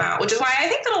flesh them out, which is why I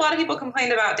think that a lot of people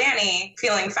complained about Dany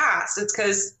feeling fast. It's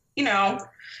because, you know,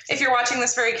 if you're watching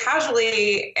this very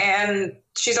casually and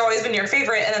she's always been your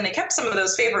favorite, and then they kept some of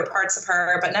those favorite parts of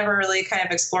her, but never really kind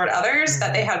of explored others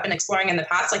that they had been exploring in the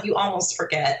past, like you almost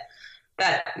forget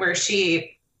that where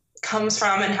she comes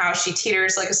from and how she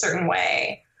teeters like a certain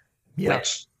way. Yeah.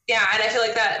 Which, yeah, and I feel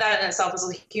like that in itself is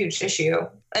a huge issue.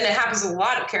 And it happens with a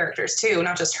lot of characters too,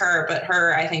 not just her, but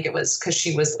her, I think it was because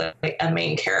she was like a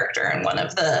main character and one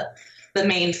of the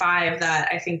main 5 that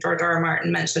I think George R. R.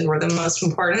 Martin mentioned were the most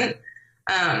important.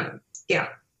 Yeah,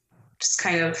 just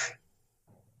kind of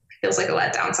feels like a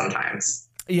letdown sometimes.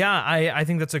 Yeah, I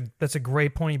think that's a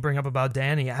great point you bring up about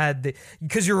Dany.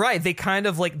 Because you're right, they kind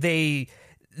of like they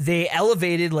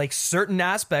elevated like certain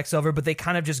aspects of her, but they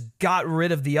kind of just got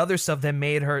rid of the other stuff that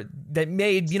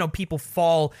made you know, people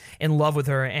fall in love with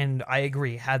her. And I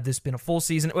agree, had this been a full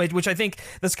season, which I think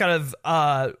that's kind of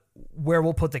where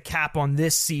we'll put the cap on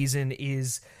this season,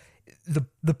 is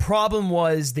the problem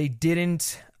was they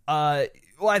didn't.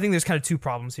 Well, I think there's kind of 2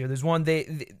 problems here. There's one,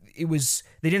 they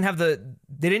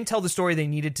didn't tell the story they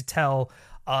needed to tell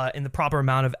in the proper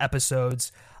amount of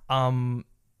episodes, and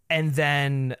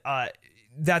then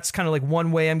that's kind of like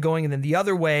one way I'm going. And then the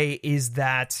other way is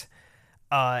that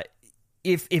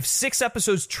if 6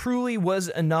 episodes truly was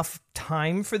enough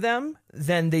time for them,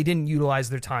 then they didn't utilize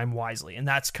their time wisely. And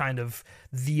that's kind of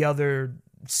the other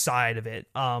side of it.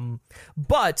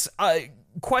 But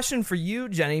question for you,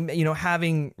 Jenny, you know,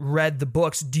 having read the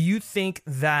books, do you think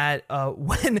that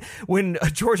when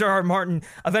George R.R. Martin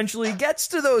eventually gets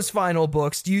to those final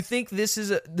books, do you think this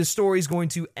is the story is going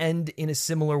to end in a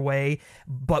similar way,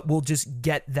 but we'll just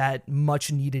get that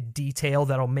much needed detail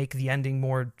that'll make the ending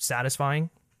more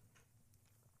satisfying?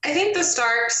 I think the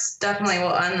Starks definitely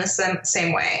will end the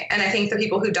same way. And I think the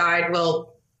people who died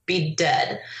will be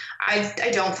dead.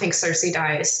 I don't think Cersei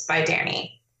dies by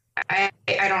Dany. I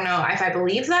don't know if I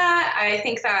believe that. I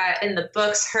think that in the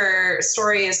books, her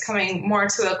story is coming more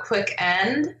to a quick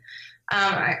end.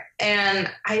 And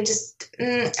I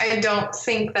don't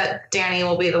think that Dany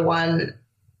will be the one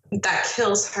that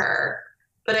kills her.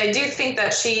 But I do think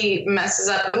that she messes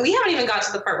up. We haven't even got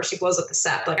to the part where she blows up the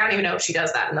Sept. Like, I don't even know if she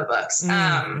does that in the books.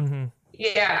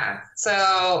 Yeah.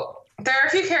 So there are a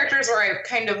few characters where I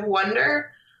kind of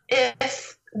wonder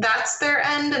if that's their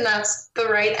end and that's the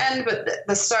right end. But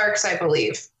the Starks, I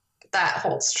believe that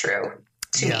holds true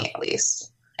to me, at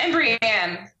least. And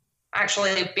Brienne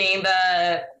actually being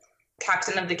the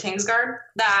captain of the Kingsguard,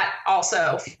 that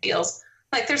also feels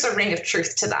like there's a ring of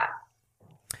truth to that.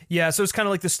 Yeah, so it's kind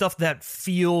of like the stuff that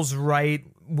feels right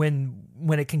when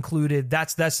it concluded.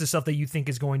 That's the stuff that you think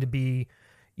is going to be,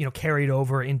 you know, carried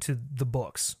over into the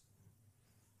books.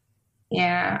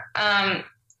 Yeah. I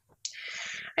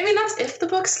mean, that's if the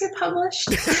books get published.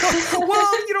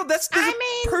 Well, you know, that's a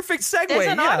perfect segue. There's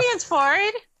an audience for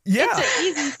it. Yeah. It's an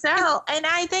easy sell. And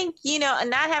I think, you know,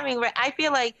 not having read, I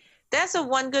feel like that's the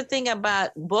one good thing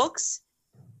about books.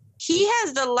 He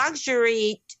has the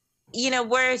luxury, you know,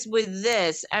 whereas with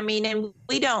this, I mean, and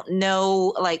we don't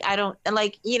know, like, I don't,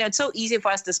 like, you know, it's so easy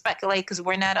for us to speculate because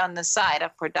we're not on the side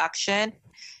of production.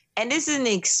 And this is an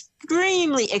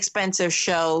extremely expensive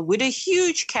show with a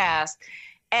huge cast.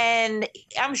 And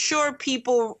I'm sure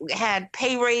people had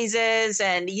pay raises.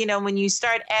 And, you know, when you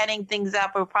start adding things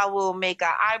up, it probably will make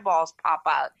our eyeballs pop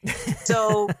out.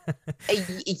 So,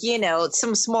 you know,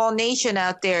 some small nation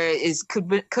out there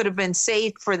could have been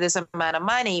saved for this amount of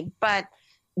money. But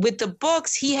with the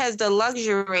books, he has the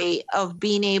luxury of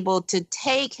being able to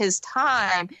take his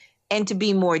time and to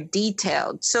be more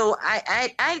detailed. So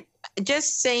I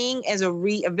just saying as a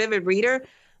vivid reader,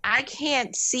 I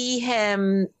can't see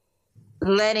him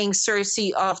letting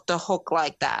Cersei off the hook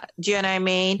like that. Do you know what I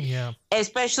mean? Yeah.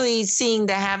 Especially seeing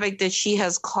the havoc that she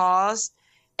has caused.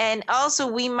 And also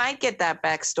we might get that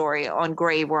backstory on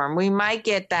Grey Worm. We might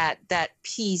get that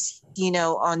piece, you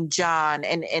know, on Jon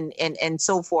and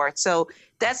so forth. So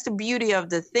that's the beauty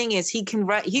of the thing is he can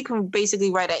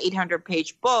basically write an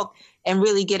 800-page book and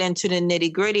really get into the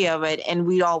nitty-gritty of it, and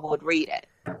we all would read it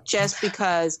just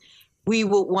because we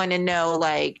would want to know,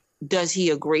 like, does he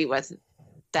agree with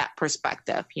that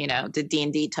perspective, you know, the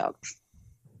D&D took.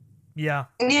 Yeah.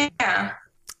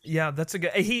 Yeah, that's a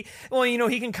good. He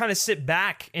can kind of sit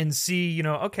back and see, you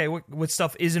know, okay, what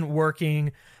stuff isn't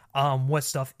working, what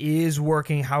stuff is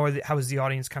working, how is the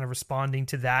audience kind of responding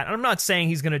to that. And I'm not saying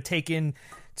he's going to take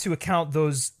into account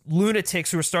those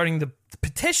lunatics who are starting the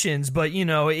petitions, but you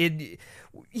know,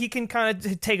 he can kind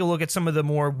of take a look at some of the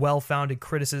more well-founded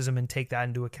criticism and take that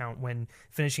into account when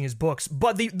finishing his books.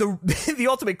 But the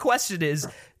ultimate question is,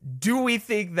 do we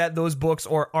think that those books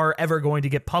are ever going to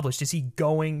get published? Is he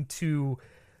going to,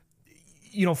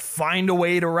 you know, find a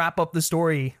way to wrap up the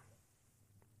story?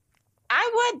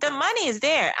 I would. The money is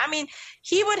there. I mean,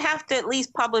 he would have to at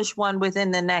least publish one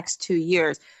within the next 2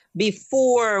 years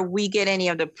before we get any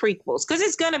of the prequels, because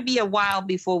it's going to be a while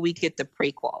before we get the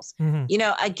prequels. Mm-hmm. You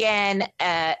know, again,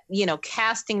 you know,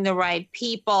 casting the right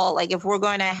people. Like if we're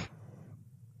going to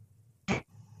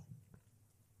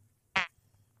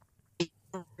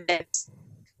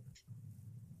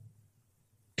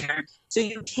so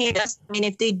you can't, I mean,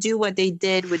 if they do what they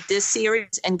did with this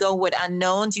series and go with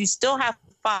unknowns, you still have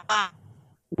to find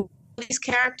these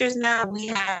characters. Now we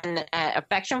have an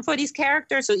affection for these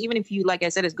characters. So even if you, like I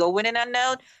said, is go with an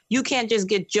unknown, you can't just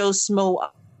get Joe Smo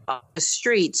off the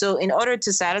street. So in order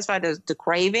to satisfy the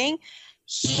craving,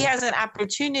 he has an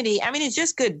opportunity. I mean, it's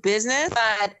just good business,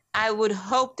 but I would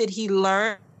hope that he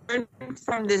learned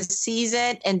from this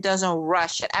season and doesn't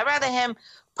rush it. I'd rather him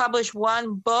publish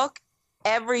one book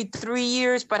every 3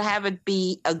 years, but have it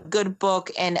be a good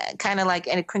book and kind of like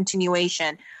a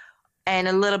continuation and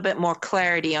a little bit more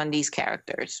clarity on these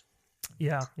characters.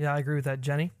 Yeah, I agree with that.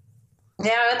 Jenny?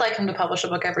 Yeah, I'd like him to publish a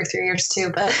book every 3 years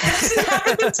too, but it's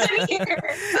not 10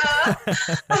 years.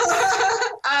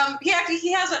 Yeah,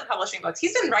 he hasn't publishing books.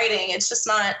 He's been writing. It's just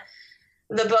not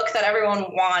the book that everyone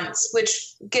wants,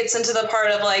 which gets into the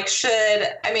part of like,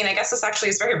 I guess this actually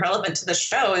is very relevant to the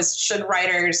show, is should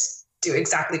writers do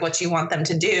exactly what you want them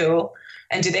to do?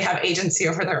 And do they have agency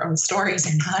over their own stories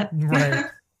or not?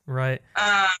 Right.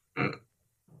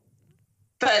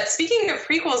 But speaking of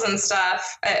prequels and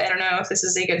stuff, I don't know if this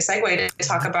is a good segue to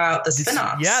talk about the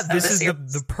spin-offs. Yeah, this is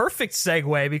the perfect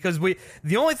segue, because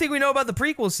the only thing we know about the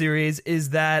prequel series is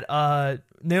that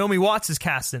Naomi Watts is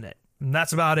cast in it, and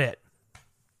that's about it.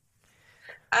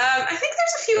 I think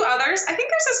there's a few others. I think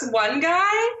there's this one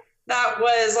guy that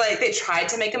was like, they tried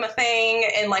to make him a thing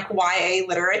in like YA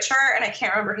literature, and I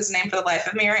can't remember his name for the life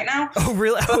of me right now. Oh,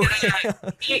 really?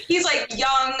 But, he's like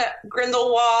young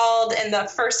Grindelwald in the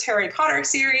first Harry Potter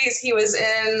series. He was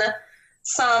in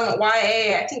some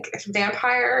YA, I think,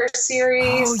 vampire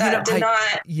series did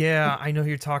not. Yeah, I know who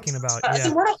you're talking about. Is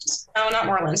it no, not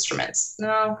Mortal Instruments.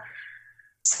 No,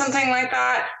 something like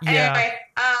that. Yeah. Anyway,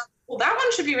 well, that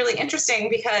one should be really interesting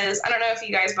because I don't know if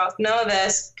you guys both know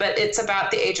this, but it's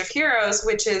about the Age of Heroes,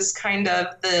 which is kind of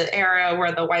the era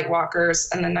where the White Walkers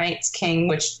and the Night's King,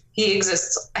 which he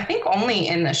exists, I think, only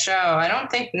in the show. I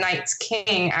don't think Night's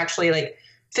King actually like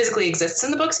physically exists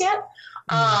in the books yet.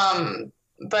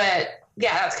 But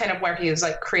yeah, that's kind of where he was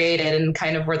like created, and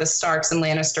kind of where the Starks and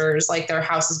Lannisters, like their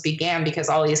houses began, because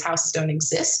all these houses don't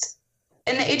exist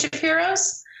in the Age of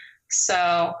Heroes.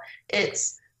 So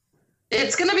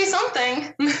it's going to be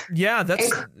something. Yeah,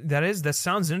 that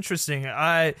sounds interesting.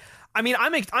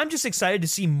 I'm just excited to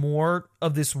see more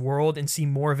of this world and see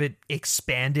more of it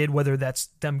expanded, whether that's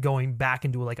them going back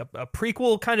into like a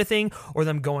prequel kind of thing, or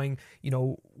them going,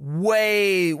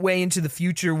 way into the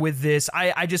future with this.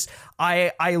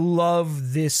 I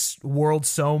love this world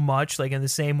so much, like in the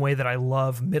same way that I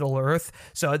love Middle Earth.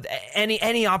 So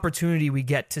any opportunity we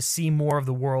get to see more of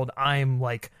the world, I'm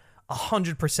like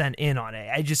 100% in on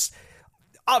it.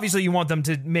 Obviously, you want them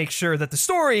to make sure that the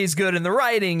story is good and the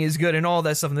writing is good and all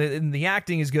that stuff, and the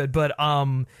acting is good. But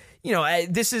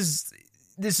this is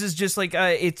just like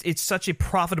it's such a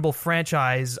profitable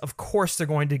franchise. Of course, they're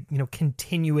going to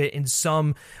continue it in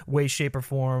some way, shape, or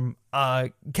form.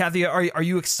 Kathy, are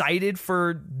you excited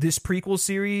for this prequel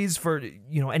series, for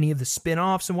any of the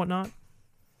spin-offs and whatnot?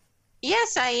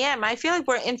 Yes, I am. I feel like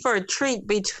we're in for a treat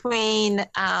between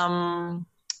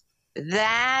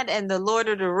that and the Lord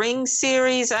of the Rings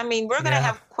series. I mean, we're going to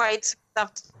have quite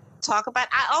stuff to talk about.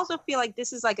 I also feel like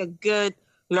this is like a good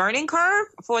learning curve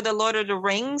for the Lord of the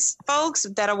Rings folks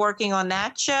that are working on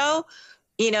that show,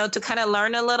 to kind of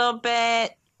learn a little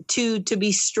bit, to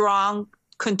be strong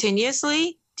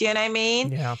continuously. Do you know what I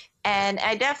mean? Yeah. And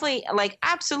I definitely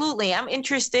absolutely, I'm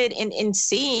interested in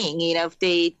seeing, if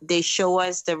they show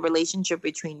us the relationship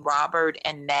between Robert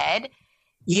and Ned,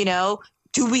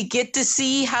 do we get to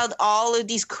see how all of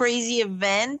these crazy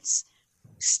events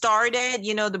started?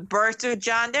 The birth of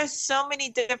John. There's so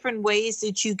many different ways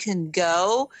that you can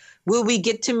go. Will we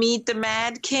get to meet the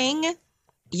Mad King?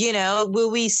 Will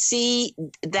we see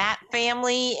that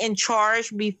family in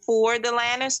charge before the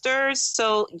Lannisters?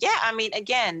 So, yeah, I mean,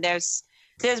 again, there's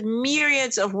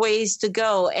myriads of ways to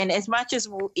go. And as much as,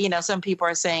 some people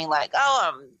are saying like,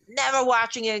 oh, I'm never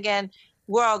watching it again,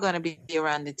 we're all going to be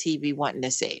around the TV wanting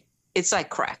to see it. It's like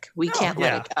crack. We can't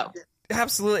let it go.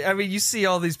 Absolutely. I mean, you see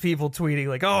all these people tweeting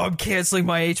like, oh, I'm canceling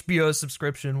my HBO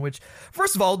subscription, which,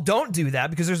 first of all, don't do that,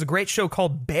 because there's a great show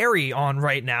called Barry on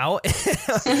right now.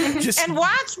 And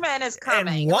Watchmen is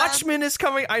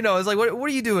coming. I know. It's like, what are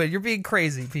you doing? You're being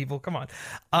crazy, people. Come on.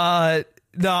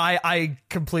 No, I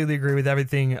completely agree with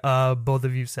everything both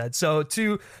of you said. So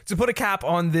to put a cap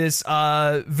on this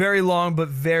very long but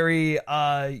very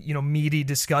meaty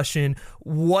discussion,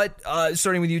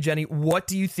 starting with you, Jenny, what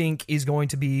do you think is going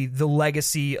to be the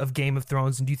legacy of Game of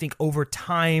Thrones, and do you think over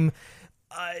time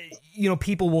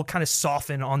people will kind of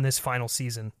soften on this final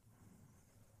season?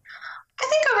 I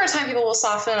think over time people will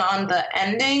soften on the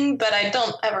ending, but I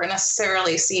don't ever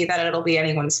necessarily see that it'll be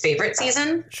anyone's favorite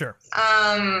season. Sure.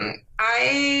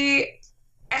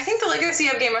 I think the legacy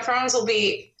of Game of Thrones will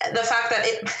be the fact that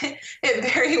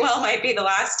it very well might be the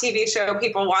last TV show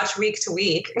people watch week to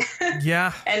week.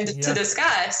 Yeah. To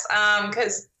discuss,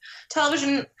 because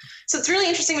television. So it's really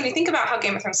interesting when you think about how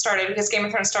Game of Thrones started, because Game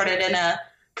of Thrones started in a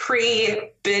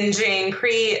pre-binging,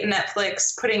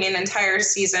 pre-Netflix, putting an entire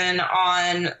season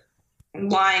on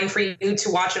line for you to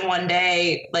watch in one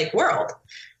day, like world.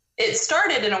 It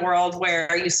started in a world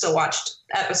where you still watched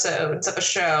episodes of a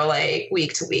show like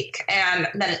week to week, and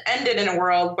then it ended in a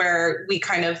world where we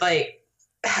kind of like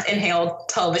inhaled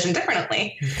television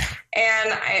differently.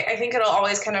 And I think it'll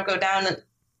always kind of go down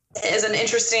as an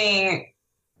interesting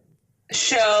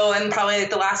show and probably like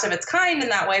the last of its kind in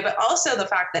that way, but also the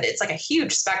fact that it's like a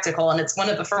huge spectacle and it's one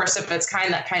of the first of its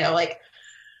kind that kind of like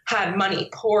had money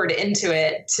poured into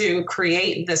it to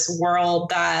create this world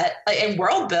that and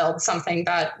world build something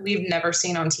that we've never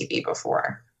seen on TV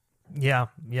before. Yeah,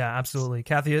 absolutely.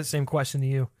 Kathy, same question to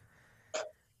you.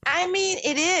 I mean,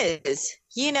 it is.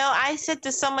 You know, I said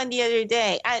to someone the other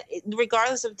day,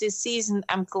 regardless of this season,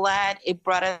 I'm glad it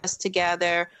brought us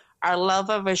together. Our love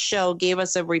of a show gave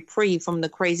us a reprieve from the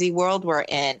crazy world we're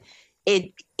in.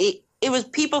 It was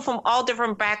people from all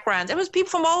different backgrounds. It was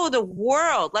people from all over the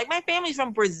world. Like my family's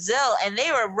from Brazil, and they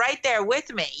were right there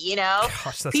with me. You know,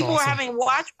 Gosh, that's people awesome. were having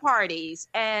watch parties,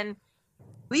 and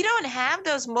we don't have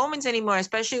those moments anymore,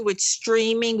 especially with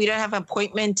streaming. We don't have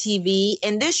appointment TV,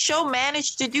 and this show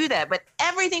managed to do that. But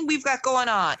everything we've got going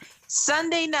on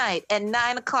Sunday night at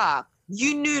 9:00.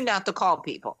 You knew not to call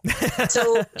people.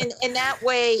 So in that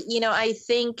way, you know, I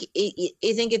think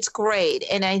it's great.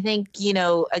 And I think, you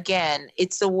know, again,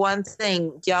 it's the one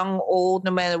thing, young, old,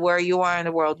 no matter where you are in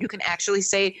the world, you can actually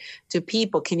say to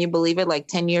people, can you believe it? Like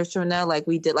 10 years from now, like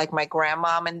we did, like my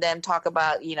grandmom and them talk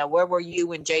about, you know, where were you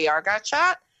when JR got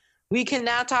shot? We can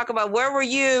now talk about where were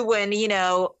you when, you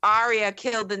know, Arya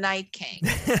killed the Night King.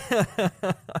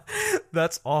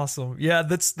 That's awesome. Yeah,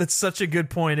 that's such a good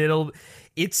point.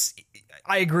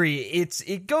 I agree.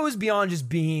 It goes beyond just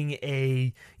being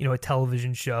a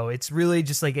television show. It's really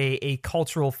just like a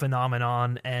cultural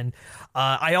phenomenon. And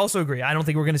I also agree. I don't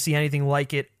think we're going to see anything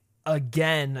like it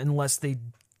again unless they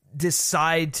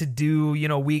decide to do, you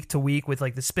know, week to week with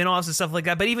like the spinoffs and stuff like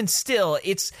that. But even still,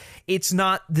 it's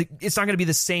not going to be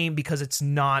the same because it's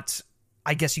not,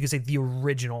 I guess you could say, the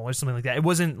original or something like that. It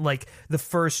wasn't like the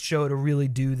first show to really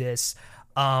do this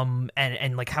and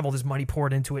like have all this money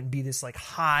poured into it and be this like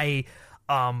high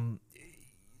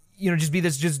just be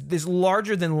this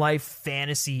larger than life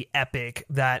fantasy epic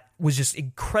that was just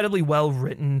incredibly well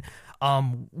written,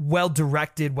 well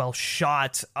directed, well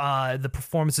shot. The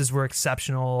performances were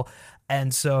exceptional.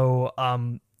 And so, I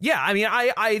mean,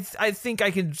 I think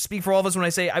I can speak for all of us when I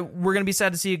say we're going to be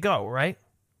sad to see it go, right?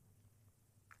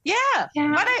 Yeah.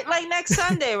 Like next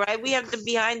Sunday, right? We have the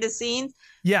behind the scenes.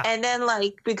 Yeah. And then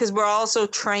like, because we're also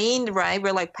trained, right?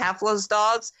 We're like Pavlov's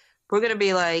dogs. We're going to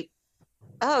be like,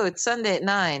 oh, it's Sunday at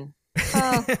 9.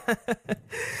 Oh,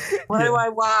 what do I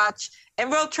watch? And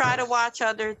we'll try to watch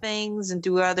other things and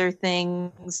do other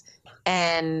things,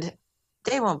 and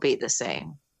they won't be the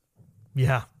same.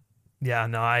 Yeah. Yeah,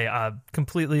 no, I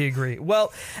completely agree.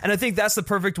 Well, and I think that's the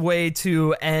perfect way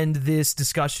to end this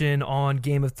discussion on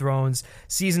Game of Thrones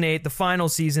Season 8, the final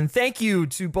season. Thank you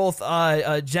to both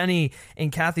Jenny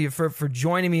and Kathy for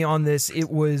joining me on this. It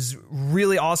was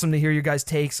really awesome to hear your guys'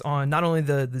 takes on not only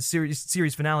the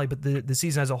series finale, but the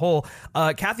season as a whole.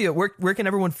 Kathy, where can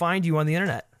everyone find you on the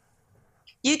internet?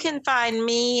 You can find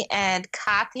me at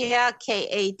Katia,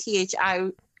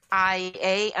 KATHIA_Woods.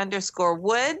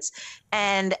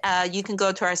 And you can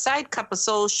go to our site, Cup of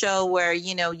Soul Show, where,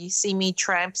 you know, you see me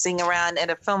tramping around at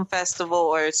a film festival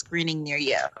or a screening near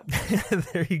you.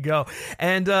 There you go.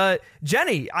 And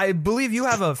Jenny, I believe you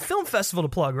have a film festival to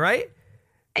plug, right?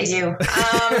 I do.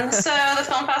 So the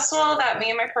film festival that me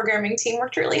and my programming team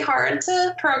worked really hard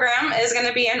to program is going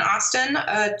to be in Austin,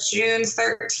 June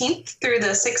 13th through the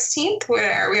 16th,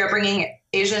 where we are bringing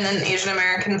Asian and Asian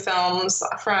American films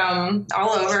from all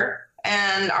over.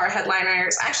 And our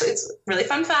headliners, actually, it's a really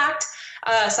fun fact,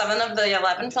 7 of the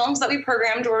 11 films that we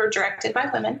programmed were directed by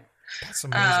women. That's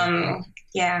amazing.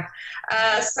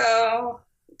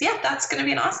 That's going to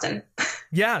be in Austin.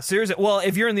 Yeah, seriously. Well,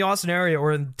 if you're in the Austin area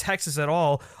or in Texas at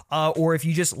all, or if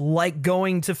you just like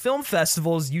going to film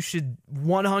festivals, you should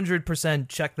 100%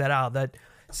 check that out. That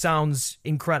sounds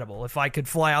incredible. If I could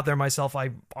fly out there myself, I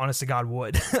honest to God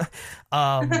would.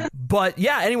 But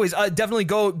yeah, anyways, definitely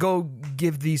go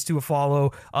give these two a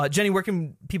follow. Jenny, where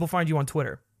can people find you on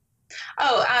Twitter?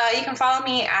 You can follow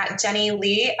me at Jenny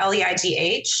Lee, Leigh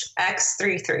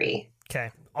X33.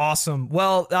 Okay. Awesome.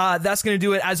 Well, that's going to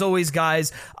do it. As always,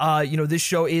 guys, this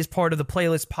show is part of the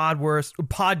Playlist Podverse.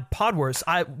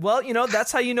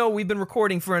 That's how you know we've been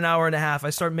recording for an hour and a half. I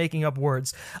start making up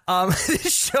words.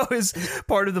 This show is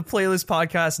part of the Playlist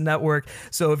Podcast Network.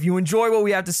 So if you enjoy what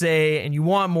we have to say and you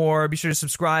want more, be sure to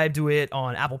subscribe to it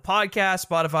on Apple Podcasts,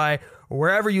 Spotify, or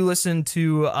wherever you listen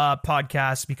to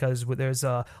podcasts, because there's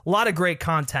a lot of great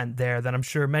content there that I'm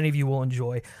sure many of you will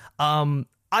enjoy.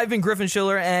 I've been Griffin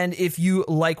Schiller, and if you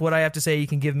like what I have to say, you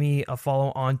can give me a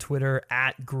follow on Twitter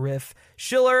at Griff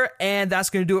Schiller. And that's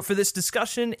going to do it for this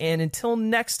discussion. And until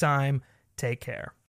next time, take care.